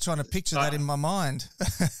was just trying to picture that in my mind.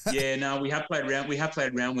 Yeah, no, we have played around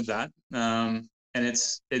with that, and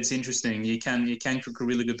it's interesting. You can cook a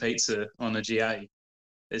really good pizza on a GA.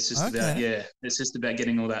 It's just it's just about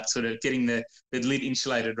getting all that sort of getting the lid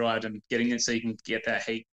insulated right and getting it so you can get that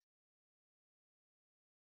heat.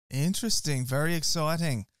 Interesting. Very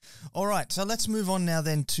exciting. All right, so let's move on now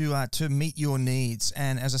then to Meet Your Needs.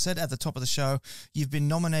 And as I said at the top of the show, you've been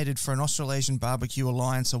nominated for an Australasian Barbecue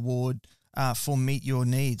Alliance Award for Meet Your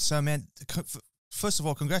Needs. So, man, first of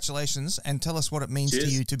all, congratulations, and tell us what it means to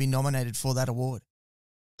you to be nominated for that award.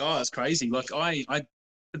 Oh, it's crazy. Like I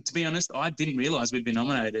to be honest, I didn't realise we'd been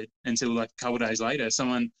nominated until like a couple of days later.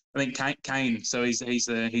 Someone, I think Kane, so he's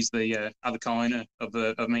the other co-owner of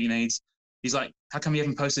Meet Your Needs. He's like, how come you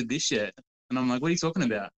haven't posted this yet? And I'm like, what are you talking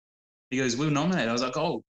about? He goes, we were nominated. I was like,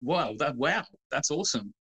 oh, wow, that's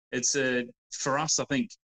awesome. It's for us, I think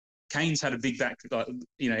Kane's had a big back,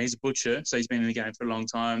 he's a butcher, so he's been in the game for a long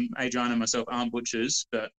time. Adriano and myself aren't butchers,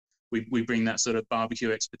 but we bring that sort of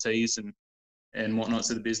barbecue expertise and whatnot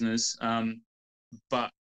to the business. But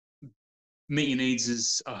Meet Your Needs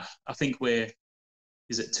is, I think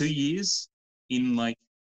is it 2 years in like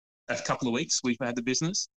a couple of weeks we've had the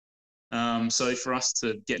business. So for us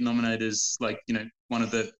to get nominated as like, one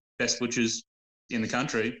of the best butchers in the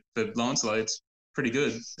country for Lancelot, it's pretty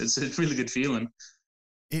good. It's a really good feeling.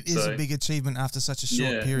 It is a big achievement after such a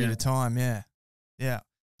short period of time. Yeah. Yeah.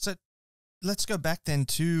 So let's go back then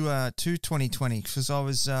to 2020, because I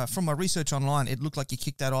was, from my research online, it looked like you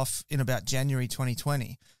kicked that off in about January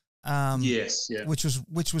 2020. Yes, yeah. Which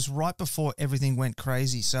was right before everything went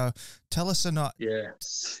crazy. So tell us about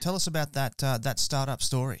that startup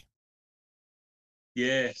story.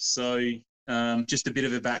 Yeah, so just a bit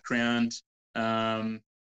of a background. Rub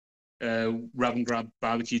and Grub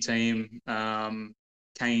barbecue team.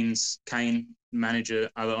 Kane, manager,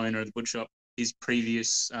 other owner of the butcher shop. His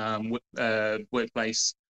previous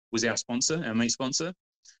workplace was our sponsor, our meat sponsor.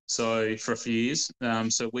 So for a few years,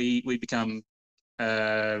 so we become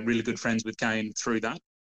really good friends with Kane through that.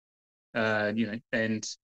 And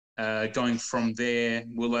going from there,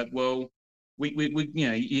 we're like, well, we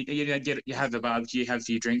you have a barbecue, you have a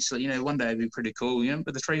few drinks. So, one day it'd be pretty cool.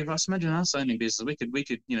 But the three of us, imagine us owning business. We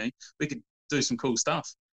could do some cool stuff.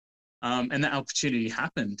 And that opportunity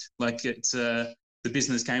happened. Like the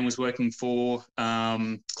business Kane was working for,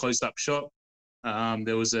 closed up shop.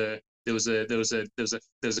 There was a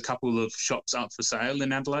couple of shops up for sale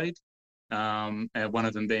in Adelaide. One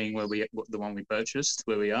of them being the one we purchased,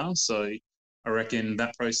 where we are. So I reckon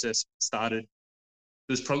that process started.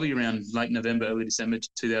 It was probably around late November, early December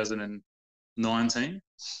 2019.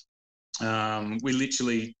 We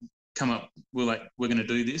literally come up. We're like, we're going to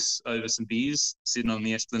do this over some beers, sitting on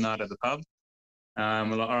the esplanade of the pub.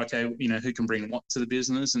 We're like, oh, okay, who can bring what to the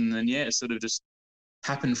business, and then it sort of just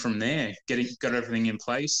happened from there. Got everything in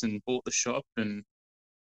place and bought the shop and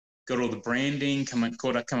got all the branding. Come up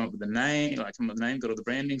with the name. Got all the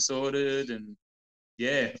branding sorted, and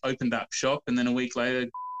opened up shop. And then a week later,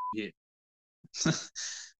 hit.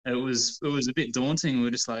 It was a bit daunting. We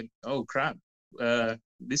were just like, oh crap,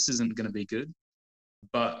 this isn't going to be good.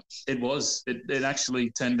 But it was. It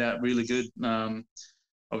actually turned out really good.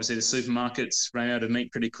 Obviously, the supermarkets ran out of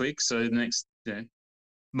meat pretty quick. So the next,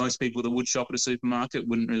 most people that would shop at a supermarket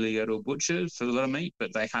wouldn't really go to a butcher for a lot of meat,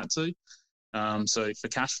 but they had to. So for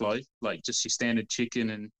cash flow, like just your standard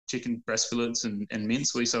chicken and chicken breast fillets and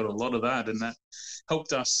mince, we sold a lot of that, and that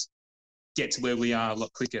helped us get to where we are a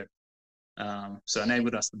lot quicker. So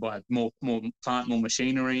enabled us to buy more plant, more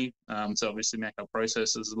machinery. So obviously make our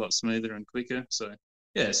processes a lot smoother and quicker. So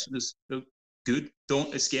it was good.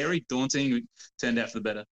 It's scary, daunting. It turned out for the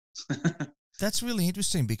better. That's really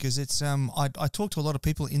interesting, because it's I talk to a lot of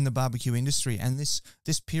people in the barbecue industry, and this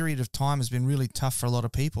period of time has been really tough for a lot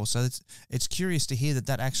of people. So it's curious to hear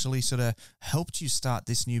that actually sort of helped you start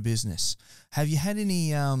this new business. Have you had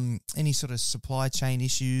any sort of supply chain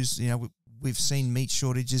issues? We've seen meat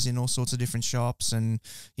shortages in all sorts of different shops, and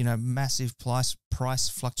massive price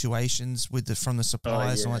fluctuations from the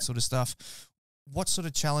suppliers, all that sort of stuff. What sort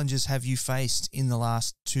of challenges have you faced in the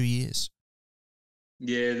last 2 years?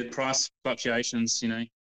 Yeah, the price fluctuations. You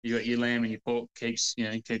got your lamb and your pork keeps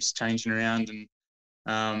changing around,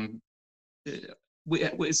 and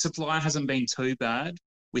supply hasn't been too bad.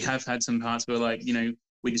 We have had some parts where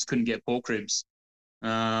we just couldn't get pork ribs.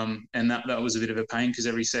 And that was a bit of a pain, because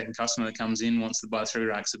every second customer that comes in wants to buy 3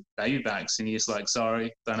 racks of baby backs, and you're just like,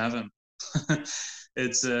 sorry, don't have them.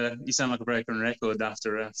 It's you sound like a broken record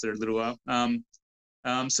after a little while.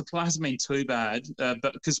 Supply hasn't been too bad,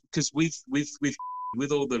 but because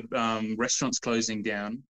with all the restaurants closing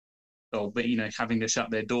down, having to shut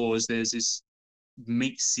their doors, there's this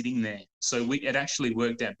meat sitting there. So it actually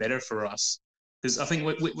worked out better for us, because I think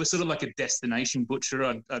we're sort of like a destination butcher.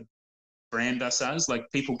 I'd brand us as, like,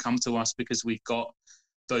 people come to us because we've got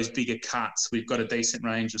those bigger cuts. We've got a decent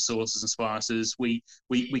range of sauces and spices. We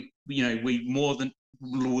more than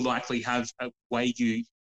will likely have a Wagyu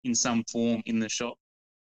in some form in the shop.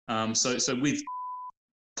 So with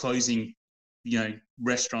closing,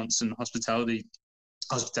 restaurants and hospitality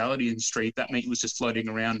industry, that meat was just floating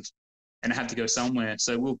around and it had to go somewhere.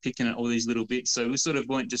 So we were picking at all these little bits. So we sort of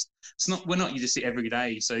weren't just, we're not you just see every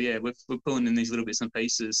day. So we're pulling in these little bits and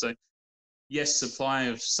pieces. So yes, supply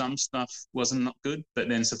of some stuff wasn't not good, but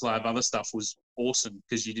then supply of other stuff was awesome,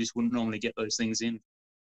 because you just wouldn't normally get those things in.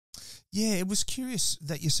 Yeah, it was curious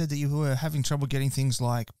that you said that you were having trouble getting things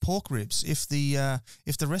like pork ribs. If the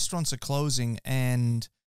restaurants are closing and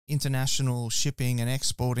international shipping and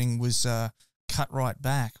exporting was cut right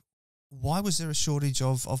back, why was there a shortage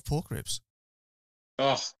of pork ribs?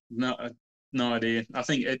 Oh, no idea. I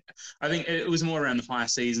think it was more around the higher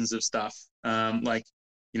seasons of stuff. Like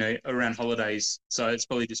around holidays. So it's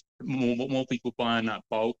probably just more people buying that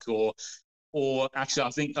bulk, or actually,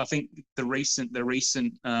 I think the recent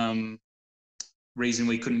reason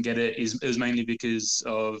we couldn't get it was mainly because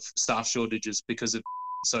of staff shortages, because of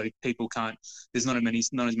so people can't. There's not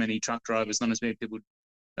as many truck drivers, not as many people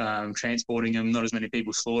transporting them, not as many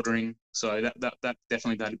people slaughtering. So that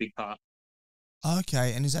definitely played a big part.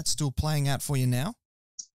 Okay, and is that still playing out for you now?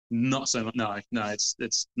 Not so much. No,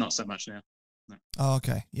 it's not so much now. No. Oh,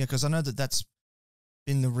 okay. Yeah, because I know that's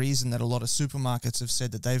been the reason that a lot of supermarkets have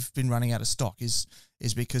said that they've been running out of stock is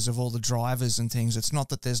because of all the drivers and things. It's not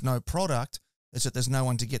that there's no product, it's that there's no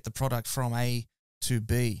one to get the product from A to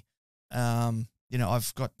B.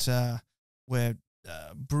 I've got where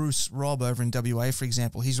Bruce Robb over in WA, for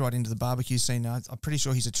example, he's right into the barbecue scene now. I'm pretty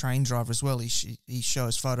sure he's a train driver as well. He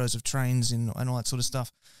shows photos of trains and all that sort of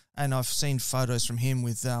stuff. And I've seen photos from him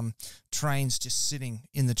with trains just sitting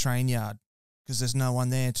in the train yard because there's no one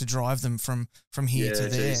there to drive them from here to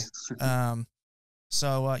there. I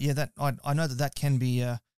know that can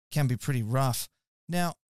be pretty rough.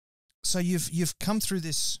 Now, so you've come through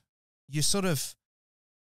this. You sort of,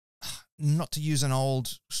 not to use an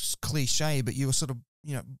old cliche, but you were sort of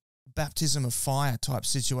baptism of fire type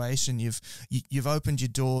situation. You've opened your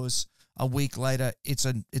doors. A week later, it's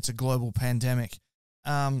a global pandemic.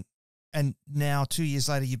 And now 2 years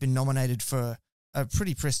later, you've been nominated for a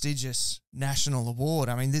pretty prestigious national award.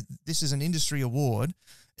 I mean, this is an industry award.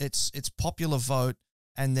 It's popular vote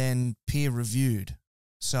and then peer reviewed.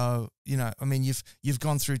 So, you've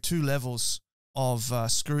gone through 2 levels of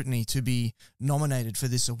scrutiny to be nominated for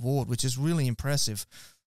this award, which is really impressive.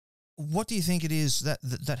 What do you think it is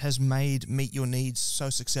that has made Meet Your Needs so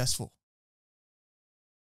successful?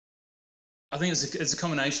 I think it's a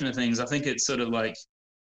combination of things. I think it's sort of like,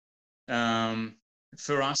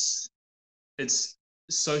 for us, it's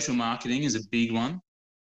social marketing is a big one,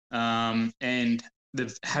 and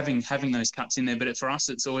having those cuts in there. But for us,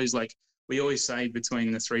 it's always like we always say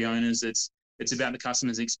between the 3 owners, it's about the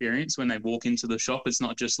customer's experience when they walk into the shop. It's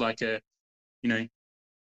not just like a,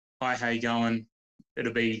 hi, how you going?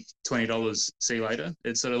 It'll be $20. See you later.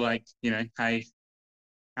 It's sort of like, hey,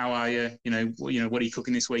 how are you? What are you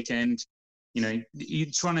cooking this weekend? You're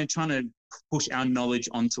trying to push our knowledge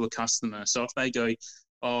onto a customer. So if they go,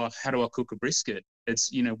 oh, how do I cook a brisket?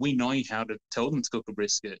 It's, we know how to tell them to cook a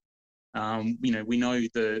brisket. We know we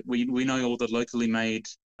know all the locally made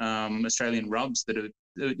Australian rubs that are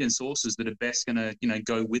and sauces that are best going to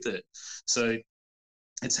go with it. So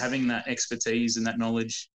it's having that expertise and that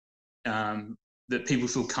knowledge that people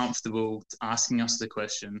feel comfortable asking us the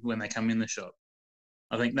question when they come in the shop.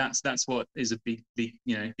 I think that's what is a big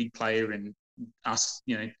player in us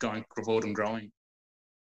going forward and growing.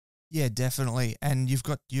 Yeah, definitely. And you've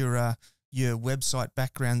got your website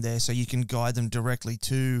background there, so you can guide them directly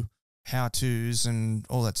to how-tos and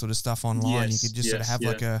all that sort of stuff online. Yes, you could just sort of have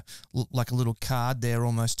like a little card there,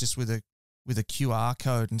 almost just with a QR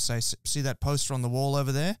code, and say, see that poster on the wall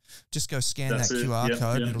over there? Just go scan that QR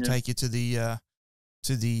code, and it'll take you to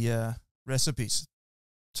the recipes.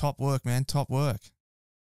 Top work, man. Top work.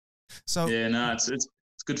 So it's a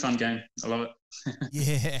good fun game. I love it.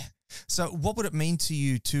 Yeah. So what would it mean to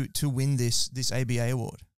you to win this ABA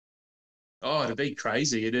award? Oh, it'd be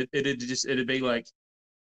crazy. It'd be like,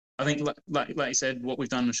 I think like you said, what we've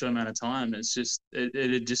done in a short amount of time,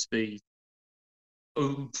 it'd just be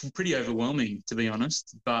pretty overwhelming, to be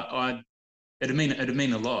honest. But it'd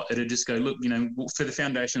mean a lot. It'd just go, look, for the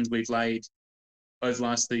foundations we've laid over the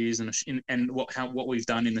last 3 years and what we've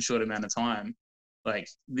done in the short amount of time, like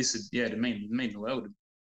this is it'd mean the world.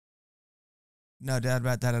 No doubt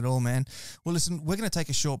about that at all, man. Well, listen, we're going to take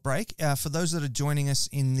a short break. For those that are joining us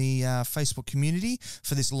in the Facebook community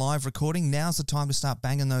for this live recording, now's the time to start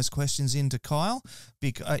banging those questions into Kyle,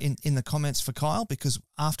 in the comments for Kyle, because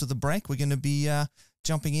after the break, we're going to be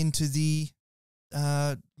jumping into the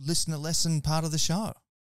listener lesson part of the show.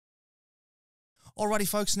 Alrighty,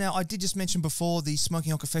 folks. Now, I did just mention before the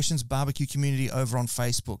Smoking Hot Confessions barbecue community over on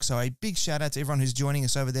Facebook. So a big shout out to everyone who's joining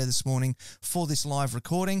us over there this morning for this live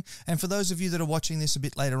recording. And for those of you that are watching this a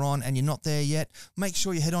bit later on and you're not there yet, make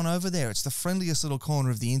sure you head on over there. It's the friendliest little corner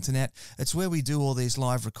of the internet. It's where we do all these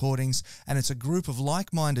live recordings, and it's a group of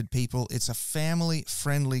like-minded people. It's a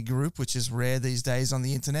family-friendly group, which is rare these days on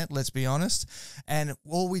the internet, let's be honest. And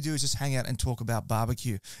all we do is just hang out and talk about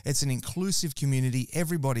barbecue. It's an inclusive community.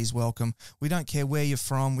 Everybody's welcome. We don't care where you're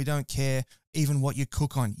from. We don't care even what you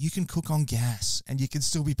cook on. You can cook on gas and you can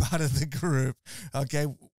still be part of the group. Okay.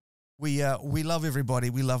 We love everybody.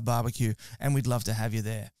 We love barbecue, and we'd love to have you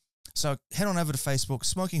there. So head on over to Facebook,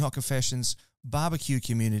 Smoking Hot Confessions barbecue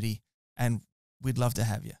community, and we'd love to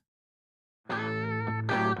have you.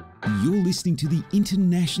 You're listening to the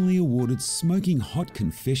internationally awarded Smoking Hot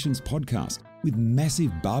Confessions podcast with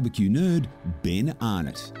massive barbecue nerd Ben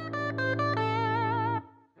Arnott.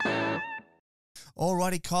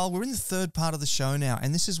 Alrighty, Kyle, we're in the third part of the show now,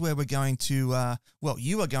 and this is where we're going to,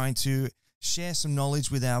 you are going to share some knowledge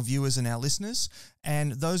with our viewers and our listeners,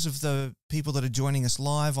 and those of the people that are joining us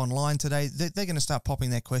live online today, they're going to start popping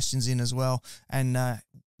their questions in as well, and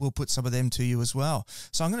we'll put some of them to you as well.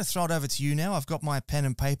 So I'm going to throw it over to you now. I've got my pen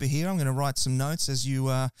and paper here. I'm going to write some notes as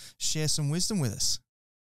you share some wisdom with us.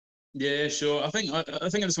 Yeah, sure. I think I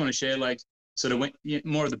just want to share sort of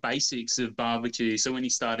more of the basics of barbecue. So when you're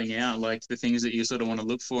starting out, like the things that you sort of want to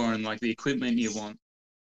look for and like the equipment you want.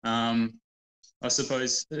 I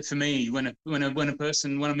suppose for me, when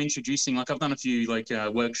I'm introducing, like I've done a few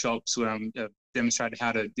workshops where I'm demonstrating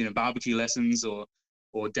how to, barbecue lessons or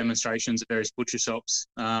demonstrations at various butcher shops.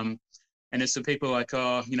 And it's for people like,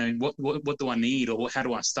 what do I need, or how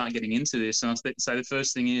do I start getting into this? And I say the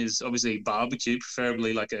first thing is obviously barbecue,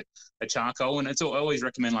 preferably like a charcoal. And I always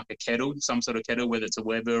recommend like a kettle, some sort of kettle, whether it's a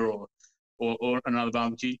Weber or another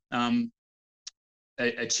barbecue.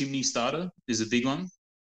 A chimney starter is a big one.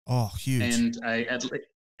 Oh, huge. And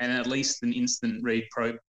at least an instant read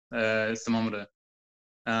probe thermometer.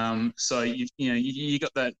 So you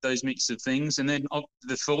got those mix of things, and then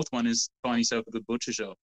the fourth one is find yourself a good butcher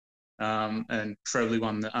shop. And preferably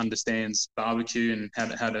one that understands barbecue and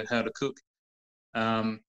how to cook.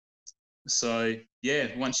 So yeah,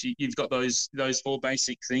 once you've got those four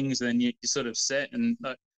basic things, then you're sort of set. And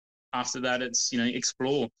after that, it's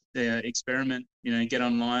explore, experiment. Get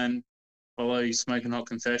online, follow Smoking Hot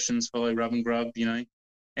Confessions, follow Rub and Grub.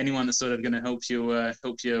 Anyone that's sort of going to help you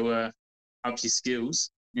up your skills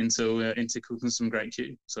into cooking some great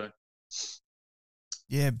Q. So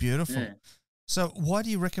yeah, beautiful. Yeah. So why do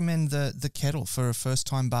you recommend the kettle for a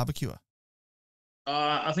first-time barbecuer?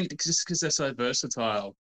 I think just because they're so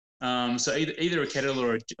versatile. So either a kettle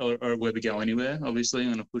or a Weber Go Anywhere. Obviously,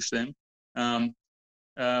 I'm going to push them.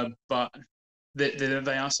 But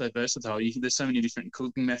they are so versatile. There's so many different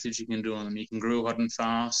cooking methods you can do on them. You can grill hot and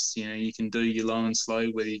fast. You can do your low and slow,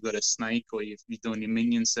 whether you've got a snake or you're doing your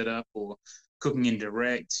minion setup, or cooking in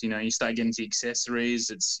direct. You start getting to accessories.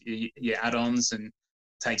 It's your add-ons and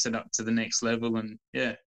takes it up to the next level. And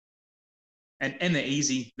yeah, and they're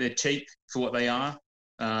easy, they're cheap for what they are.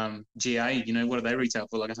 GA, what do they retail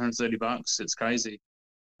for? Like $130. It's crazy.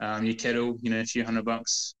 Your kettle, a few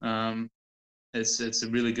 $100. It's a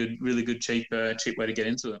really good cheap way to get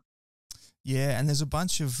into it. Yeah, and there's a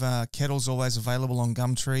bunch of kettles always available on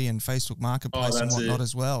Gumtree and Facebook Marketplace and whatnot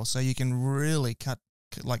as well, so you can really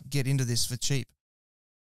get into this for cheap.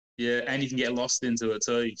 Yeah, and you can get lost into it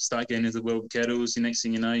too. You start getting into the world of kettles. The next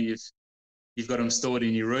thing you know, you've got them stored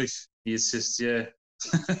in your roof. It's just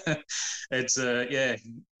it's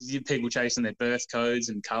you people chasing their birth codes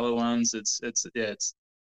and color ones. It's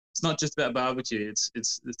not just about barbecue.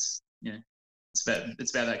 It's about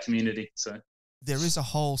that community. So there is a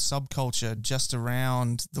whole subculture just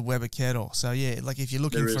around the Weber kettle. So yeah, like if you're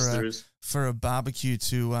looking for a barbecue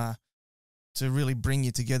to really bring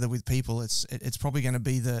you together with people, it's probably going to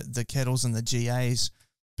be the kettles and the GAs,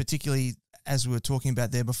 particularly as we were talking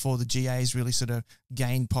about there before. The GAs really sort of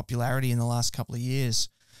gained popularity in the last couple of years.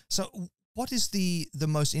 So what is the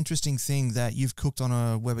most interesting thing that you've cooked on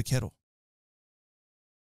a Weber kettle?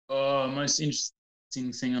 Oh, most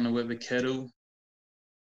interesting thing on a Weber kettle.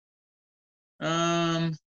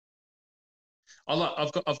 I've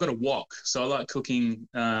got a wok, so I like cooking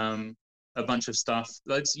a bunch of stuff.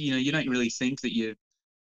 That's you don't really think that you're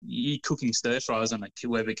cooking stir fries on a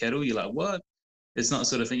Weber kettle. You're like, what? It's not the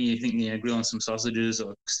sort of thing you think grilling some sausages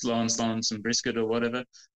or slowing some brisket or whatever.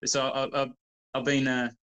 So I've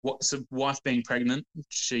been wife being pregnant,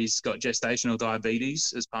 she's got gestational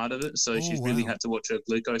diabetes as part of it, so she's really had to watch her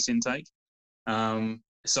glucose intake.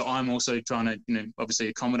 So I'm also trying to obviously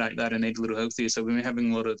accommodate that and eat a little healthier. So we've been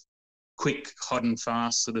having a lot of quick, hot and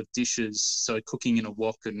fast sort of dishes. So cooking in a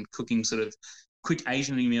wok and cooking sort of quick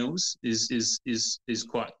Asian meals is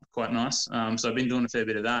quite nice. So I've been doing a fair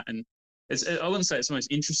bit of that, and I wouldn't say it's the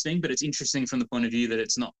most interesting, but it's interesting from the point of view that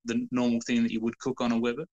it's not the normal thing that you would cook on a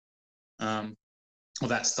Weber, or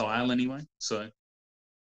that style anyway.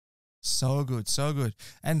 So good, so good.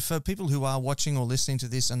 And for people who are watching or listening to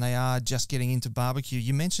this and they are just getting into barbecue,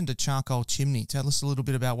 you mentioned a charcoal chimney. Tell us a little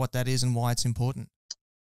bit about what that is and why it's important.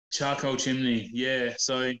 Charcoal chimney, yeah.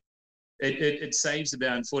 So it saves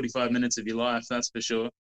about 45 minutes of your life, that's for sure.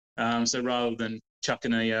 So rather than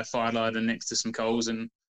chucking a firelighter next to some coals and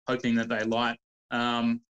hoping that they light,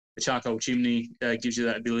 a charcoal chimney gives you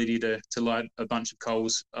that ability to light a bunch of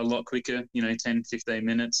coals a lot quicker, 10, 15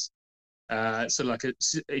 minutes. Sort of like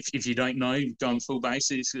if you don't know, going full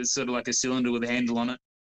base, it's sort of like a cylinder with a handle on it,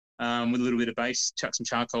 with a little bit of base. Chuck some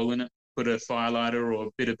charcoal in it, put a fire lighter or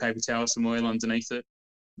a bit of paper towel, some oil underneath it.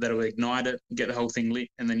 That'll ignite it, get the whole thing lit,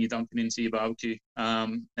 and then you dump it into your barbecue.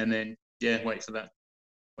 And then wait for that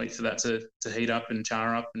to heat up and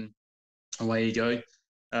char up, and away you go.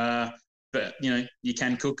 But you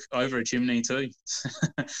can cook over a chimney too.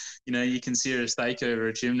 You can sear a steak over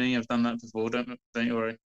a chimney. I've done that before. Don't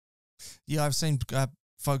worry. Yeah, I've seen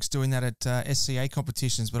folks doing that at SCA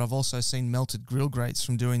competitions, but I've also seen melted grill grates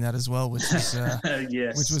from doing that as well, which was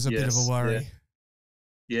which was a bit of a worry.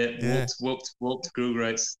 Yeah. Warped grill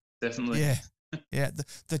grates, definitely. Yeah. Yeah,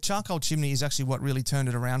 the charcoal chimney is actually what really turned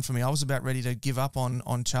it around for me. I was about ready to give up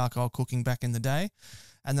on charcoal cooking back in the day,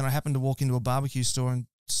 and then I happened to walk into a barbecue store and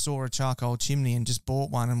saw a charcoal chimney and just bought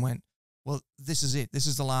one and went, well, this is it. This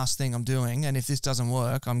is the last thing I'm doing, and if this doesn't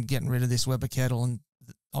work, I'm getting rid of this Weber kettle and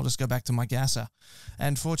I'll just go back to my gasser.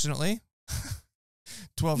 And fortunately,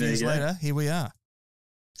 12 years later, here we are.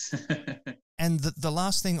 And the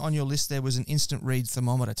last thing on your list there was an instant read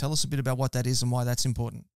thermometer. Tell us a bit about what that is and why that's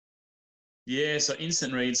important. Yeah, so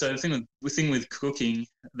instant read. So the thing with cooking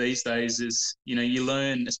these days is, you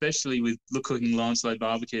learn, especially with cooking low and slow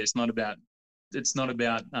barbecue. It's not about the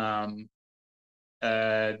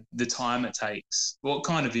time it takes. Well, it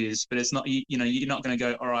kind of is, but it's not. You're not going to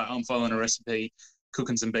go, all right, I'm following a recipe,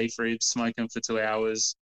 cooking some beef ribs, smoke them for 2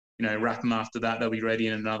 hours. Wrap them after that. They'll be ready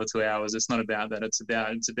in another 2 hours. It's not about that. It's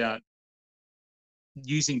about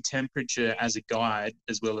using temperature as a guide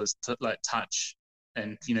as well as touch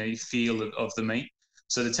and feel of the meat.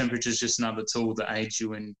 So the temperature is just another tool that aids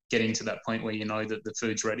you in getting to that point where you know that the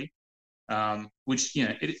food's ready. Which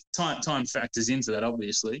time factors into that,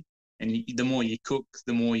 obviously. And the more you cook,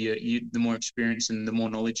 the more the more experience and the more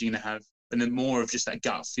knowledge you're gonna have, and the more of just that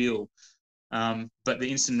gut feel. But the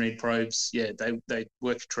instant read probes, they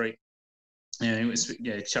work a treat.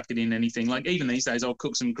 Chuck it in anything. Like even these days, I'll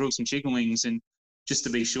grill some chicken wings, and just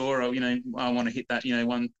to be sure, I want to hit that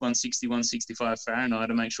 160, 165 Fahrenheit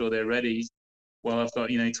to make sure they're ready. While I've got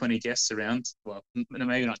 20 guests around. Well,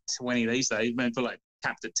 maybe not 20 these days, maybe like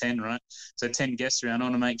capped at 10, right? So 10 guests around. I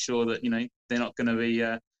want to make sure that they're not going to be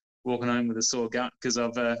walking home with a sore gut because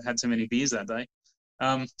I've had too many beers that day.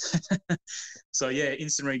 So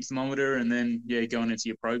instant read thermometer, and then going into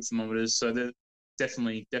your probe thermometers. So they're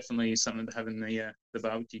definitely something to have in the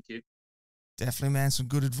barbecue kit. Definitely, man. Some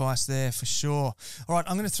good advice there for sure. All right,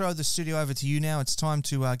 I'm going to throw the studio over to you now. It's time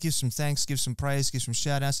to give some thanks, give some praise, give some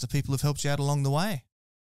shout-outs to people who've helped you out along the way.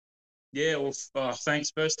 Yeah, well,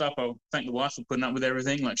 thanks. First up, I'll thank the wife for putting up with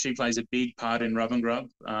everything. Like, she plays a big part in Rub and Grub.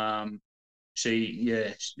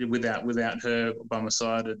 Without her by my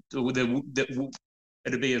side, it'd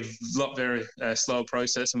be a lot very slower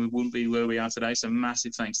process, and we wouldn't be where we are today. So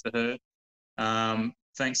massive thanks to her.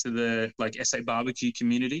 Thanks to the SA barbecue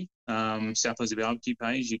community, South Aussie barbecue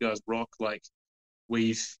page. You guys rock. Like,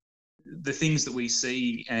 the things that we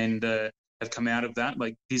see and have come out of that,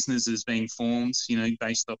 like businesses being formed,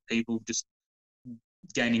 based off people just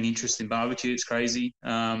gaining interest in barbecue. It's crazy.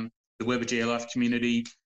 The Weber GA Life community,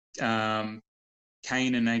 Kane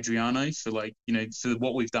and Adriano for for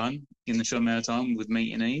what we've done in the short amount of time with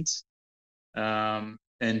Meat and Eats. And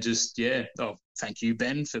just, thank you,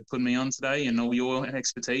 Ben, for putting me on today and all your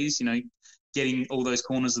expertise, getting all those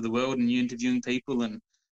corners of the world and you interviewing people, and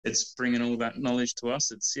it's bringing all that knowledge to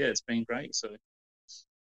us. It's been great. So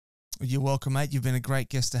you're welcome, mate. You've been a great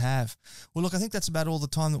guest to have. Well, look, I think that's about all the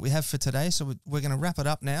time that we have for today. So we're going to wrap it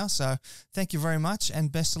up now. So thank you very much,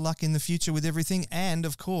 and best of luck in the future with everything, and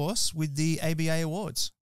of course with the ABA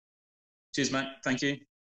Awards. Cheers, mate. Thank you.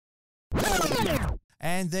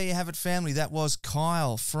 And there you have it, family. That was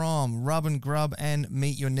Kyle from Rub and Grub and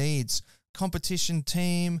Meet Your Needs. Competition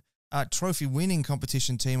team, trophy-winning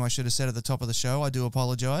competition team, I should have said at the top of the show. I do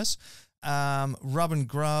apologise. Rub and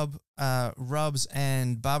Grub, rubs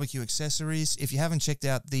and barbecue accessories. If you haven't checked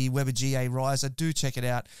out the Weber GA Riser, do check it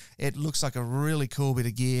out. It looks like a really cool bit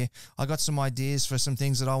of gear. I got some ideas for some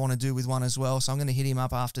things that I want to do with one as well, so I'm going to hit him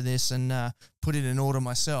up after this and put it in order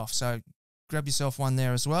myself. So grab yourself one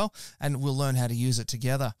there as well, and we'll learn how to use it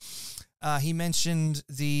together. He mentioned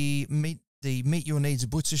the Meet Your Needs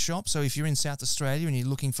butcher shop. So if you're in South Australia and you're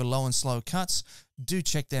looking for low and slow cuts, do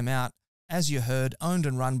check them out. As you heard, owned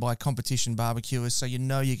and run by competition barbecuers, so you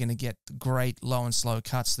know you're going to get great low and slow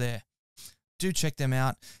cuts there. Do check them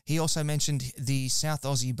out. He also mentioned the South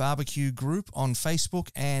Aussie Barbecue group on Facebook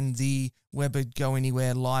and the Weber Go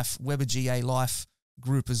Anywhere Life, Weber GA Life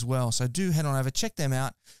group as well. So do head on over, check them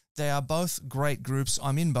out. They are both great groups.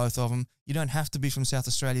 I'm in both of them. You don't have to be from South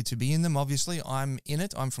Australia to be in them, obviously. I'm in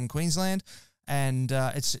it. I'm from Queensland. And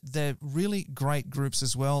they're really great groups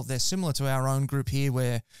as well. They're similar to our own group here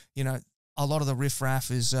where, you know, a lot of the riffraff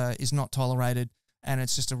is not tolerated, and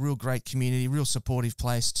it's just a real great community, real supportive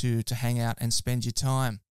place to hang out and spend your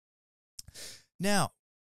time. Now,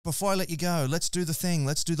 before I let you go, let's do the thing.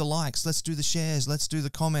 Let's do the likes. Let's do the shares. Let's do the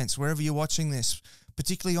comments. Wherever you're watching this,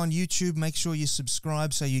 particularly on YouTube, make sure you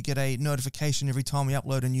subscribe so you get a notification every time we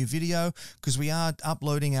upload a new video, because we are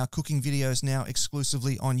uploading our cooking videos now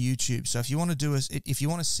exclusively on YouTube. So if you want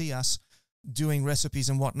to see us doing recipes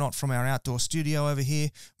and whatnot from our outdoor studio over here,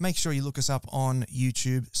 make sure you look us up on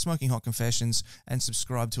YouTube, Smoking Hot Confessions, and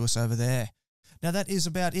subscribe to us over there. Now, that is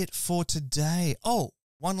about it for today. Oh,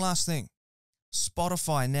 one last thing.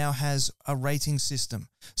 Spotify now has a rating system.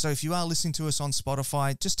 So if you are listening to us on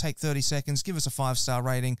Spotify, just take 30 seconds, give us a 5-star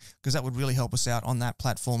rating, because that would really help us out on that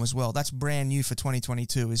platform as well. That's brand new for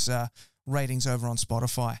 2022 is ratings over on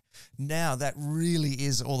Spotify. Now, that really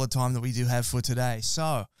is all the time that we do have for today.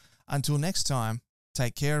 So until next time,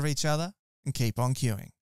 take care of each other and keep on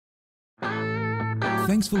queuing.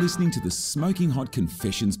 Thanks for listening to the Smoking Hot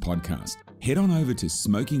Confessions podcast. Head on over to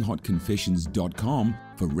smokinghotconfessions.com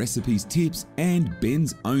for recipes, tips, and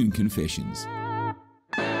Ben's own confessions.